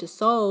snatch a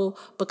soul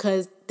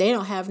because they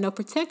don't have no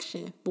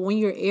protection. But when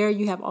you're heir,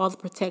 you have all the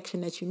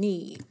protection that you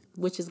need,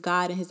 which is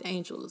God and his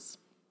angels.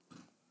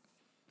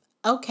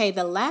 Okay,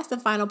 the last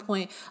and final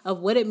point of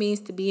what it means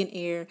to be an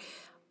heir.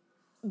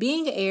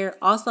 Being an heir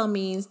also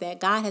means that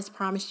God has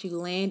promised you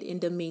land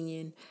and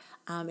dominion.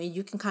 And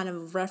you can kind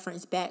of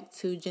reference back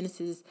to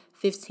Genesis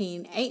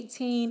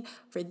 15:18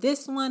 for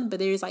this one, but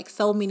there's like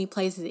so many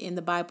places in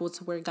the Bible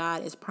to where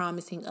God is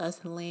promising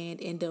us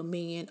land and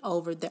dominion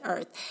over the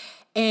earth.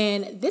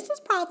 And this is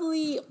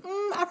probably,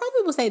 I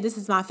probably will say this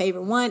is my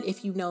favorite one.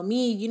 If you know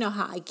me, you know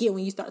how I get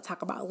when you start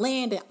talking about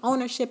land and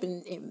ownership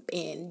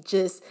and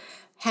just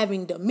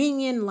having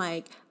dominion.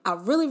 Like, I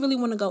really, really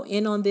want to go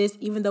in on this,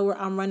 even though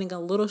I'm running a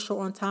little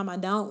short on time. I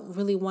don't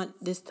really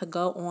want this to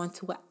go on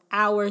to an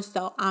hour,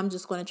 so I'm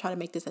just going to try to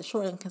make this as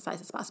short and concise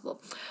as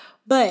possible.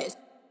 But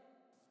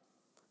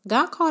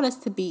God called us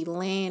to be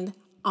land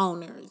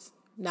owners,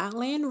 not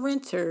land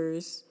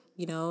renters,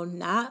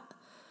 not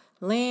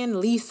land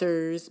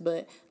leasers,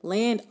 but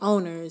land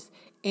owners.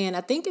 And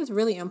I think it's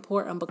really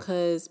important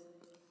because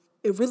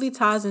it really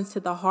ties into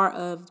the heart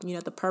of,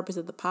 the purpose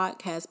of the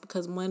podcast,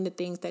 because one of the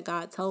things that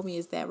God told me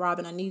is that,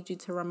 Robin, I need you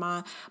to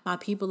remind my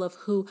people of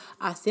who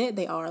I said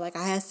they are. Like,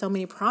 I had so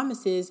many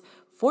promises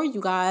for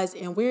you guys,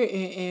 and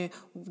and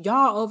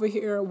y'all over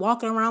here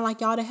walking around like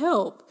y'all to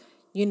help.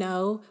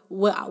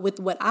 With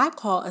what I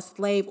call a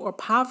slave or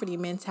poverty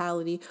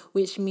mentality,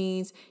 which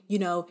means,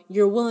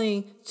 you're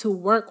willing to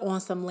work on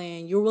some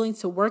land. You're willing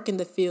to work in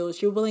the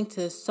fields. You're willing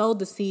to sow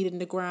the seed in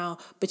the ground,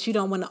 but you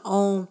don't want to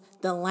own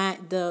the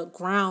land, the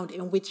ground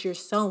in which you're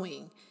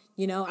sowing.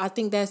 I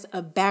think that's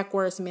a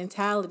backwards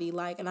mentality.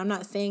 And I'm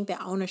not saying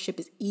that ownership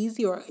is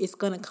easy or it's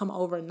going to come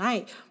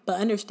overnight, but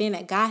understand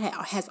that God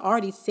has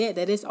already said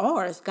that it's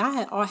ours.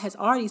 God has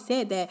already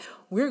said that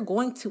we're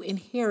going to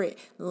inherit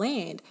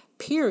land,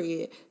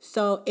 period.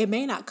 So it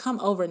may not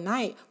come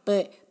overnight,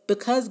 but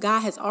because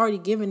God has already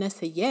given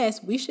us a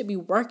yes, we should be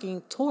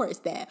working towards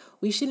that.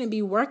 We shouldn't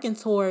be working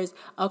towards,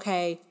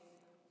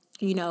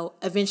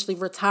 eventually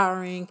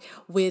retiring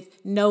with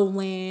no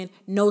land,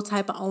 no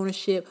type of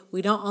ownership.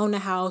 We don't own a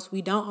house.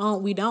 We don't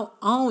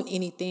own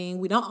anything.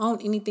 We don't own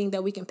anything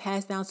that we can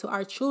pass down to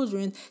our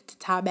children. To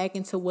tie back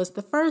into what's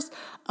the first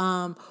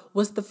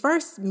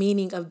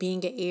meaning of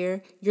being an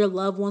heir. Your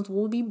loved ones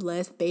will be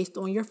blessed based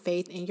on your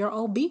faith and your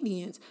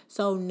obedience.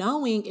 So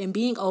knowing and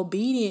being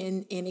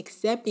obedient and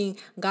accepting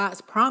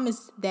God's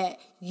promise that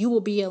you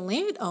will be a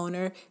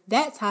landowner,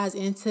 that ties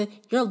into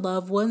your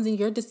loved ones and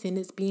your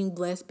descendants being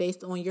blessed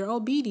based on your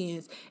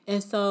obedience.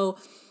 And so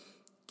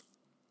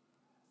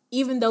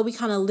even though we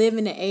kind of live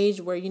in an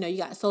age where, you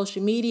got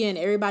social media and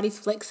everybody's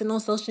flexing on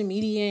social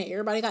media and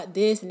everybody got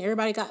this and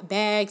everybody got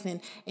bags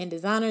and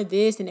designer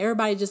this and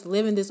everybody just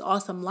living this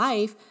awesome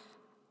life,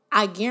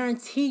 I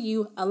guarantee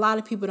you a lot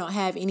of people don't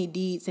have any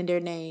deeds in their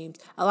names.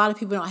 A lot of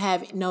people don't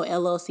have no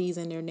LLCs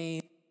in their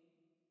name.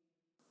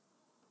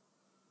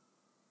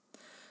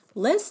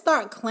 Let's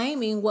start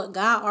claiming what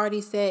God already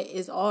said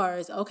is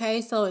ours,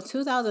 okay? So in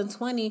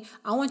 2020,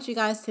 I want you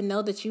guys to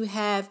know that you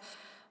have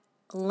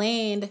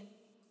land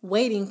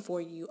waiting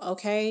for you,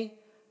 okay?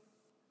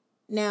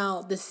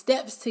 Now, the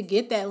steps to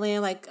get that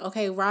land,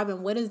 okay,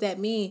 Robin, what does that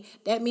mean?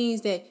 That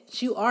means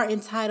that you are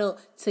entitled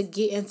to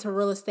get into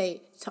real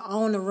estate, to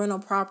own a rental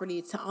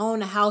property, to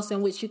own a house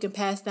in which you can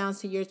pass down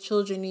to your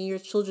children and your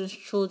children's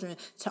children,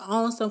 to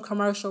own some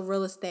commercial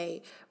real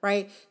estate,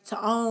 right? To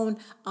own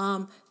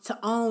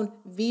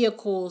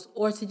vehicles,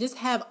 or to just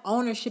have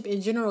ownership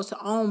in general,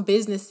 to own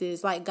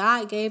businesses. Like,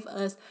 God gave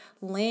us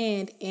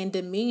land and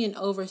dominion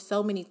over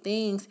so many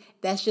things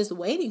that's just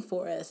waiting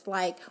for us.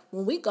 Like,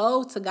 when we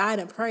go to God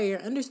in prayer,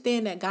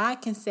 understand that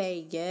God can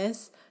say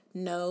yes,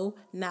 no,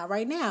 not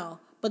right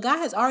now. But God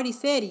has already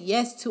said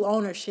yes to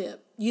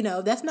ownership.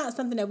 That's not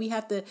something that we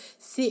have to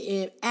sit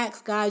and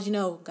ask God,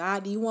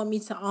 God, do you want me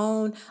to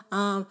own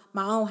my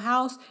own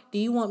house? Do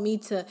you want me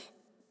to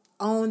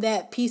own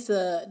that piece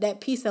of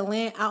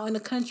land out in the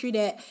country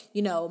that,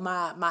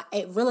 my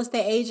real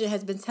estate agent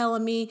has been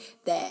telling me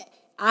that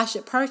I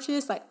should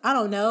purchase? I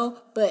don't know,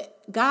 but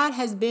God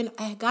has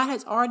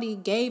already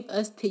gave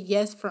us to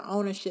yes for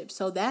ownership.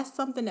 So that's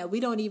something that we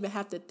don't even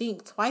have to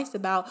think twice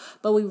about,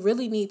 but we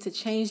really need to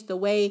change the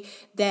way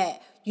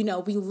that,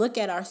 we look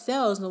at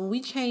ourselves. And when we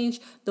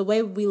change the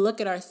way we look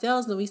at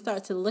ourselves, and we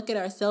start to look at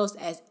ourselves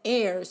as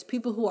heirs,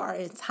 people who are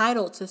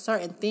entitled to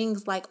certain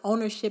things like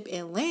ownership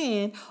and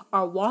land,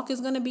 our walk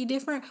is going to be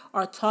different.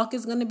 Our talk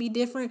is going to be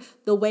different.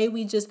 The way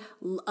we just,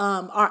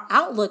 our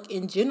outlook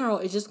in general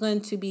is just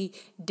going to be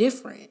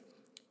different.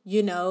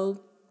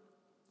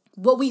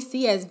 What we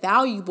see as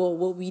valuable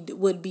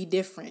would be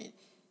different.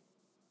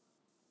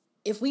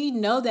 if we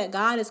know that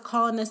God is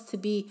calling us to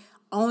be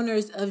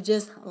owners of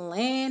just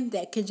land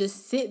that can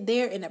just sit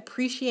there and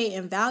appreciate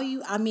and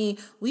value, I mean,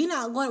 we're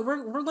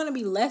going to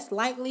be less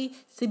likely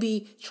to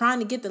be trying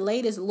to get the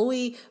latest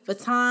Louis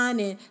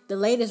Vuitton and the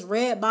latest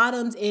red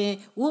bottoms, and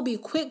we'll be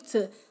quick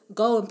to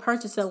go and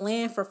purchase a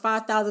land for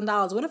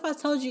 $5,000. What if I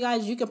told you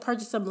guys you can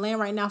purchase some land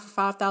right now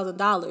for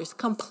 $5,000?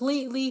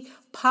 Completely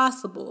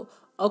possible,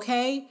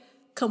 okay?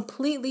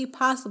 Completely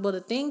possible. The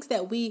things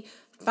that we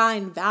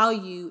find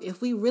value,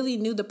 if we really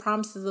knew the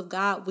promises of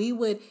God, we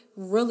would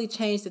really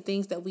change the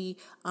things that we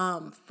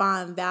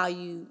find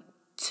value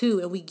to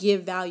and we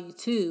give value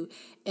to.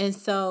 And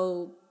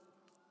so,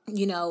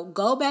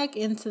 go back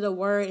into the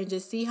word and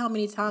just see how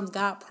many times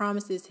God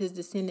promises his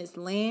descendants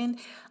land.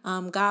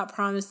 God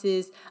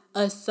promises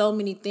us so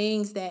many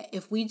things that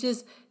if we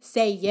just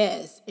say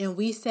yes and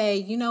we say,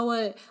 you know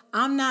what,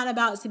 I'm not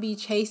about to be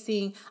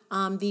chasing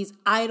these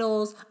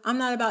idols. I'm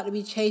not about to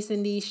be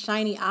chasing these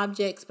shiny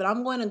objects, but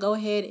I'm going to go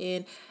ahead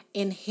and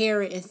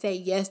inherit and say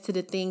yes to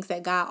the things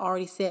that God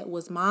already said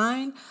was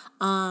mine.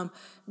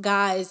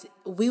 Guys,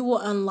 we will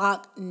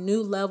unlock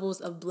new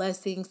levels of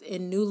blessings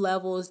and new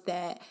levels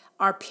that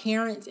our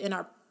parents and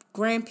our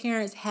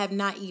grandparents have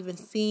not even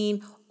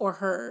seen or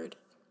heard.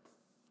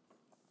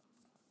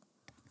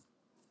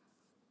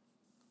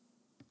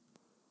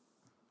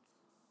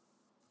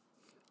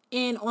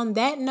 And on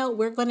that note,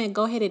 we're going to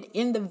go ahead and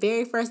end the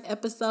very first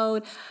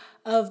episode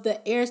of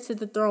the Heirs to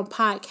the Throne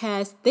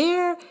podcast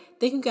there.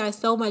 Thank you guys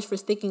so much for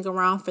sticking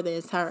around for the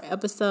entire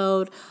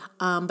episode.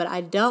 But I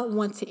don't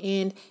want to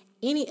end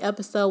any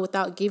episode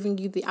without giving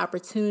you the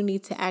opportunity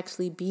to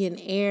actually be an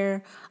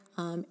heir.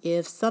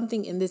 If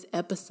something in this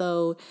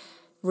episode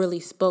really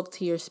spoke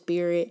to your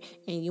spirit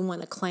and you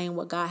want to claim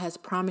what God has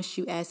promised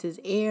you as his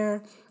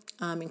heir,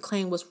 and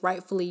claim what's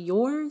rightfully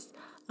yours,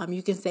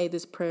 you can say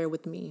this prayer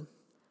with me.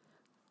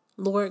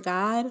 Lord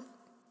God,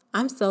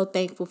 I'm so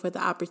thankful for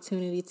the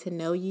opportunity to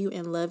know you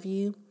and love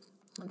you.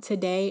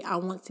 Today, I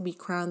want to be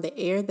crowned the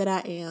heir that I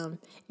am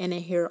and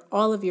adhere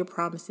all of your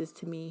promises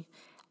to me.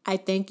 I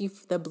thank you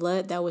for the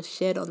blood that was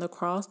shed on the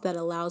cross that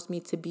allows me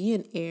to be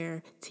an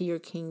heir to your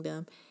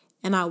kingdom.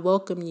 And I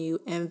welcome you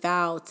and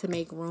vow to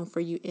make room for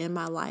you in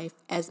my life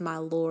as my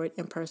Lord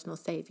and personal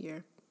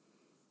Savior.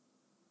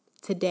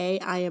 Today,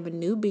 I am a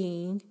new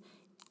being.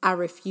 I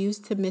refuse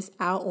to miss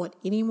out on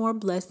any more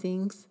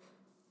blessings.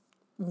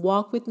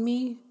 Walk with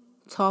me,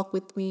 talk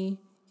with me,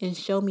 and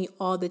show me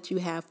all that you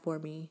have for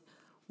me.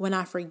 When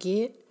I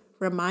forget,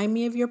 remind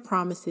me of your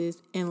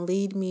promises and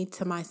lead me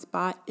to my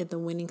spot in the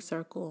winning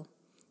circle.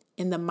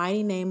 In the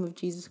mighty name of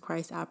Jesus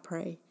Christ, I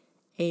pray.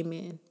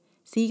 Amen.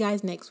 See you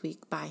guys next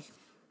week. Bye.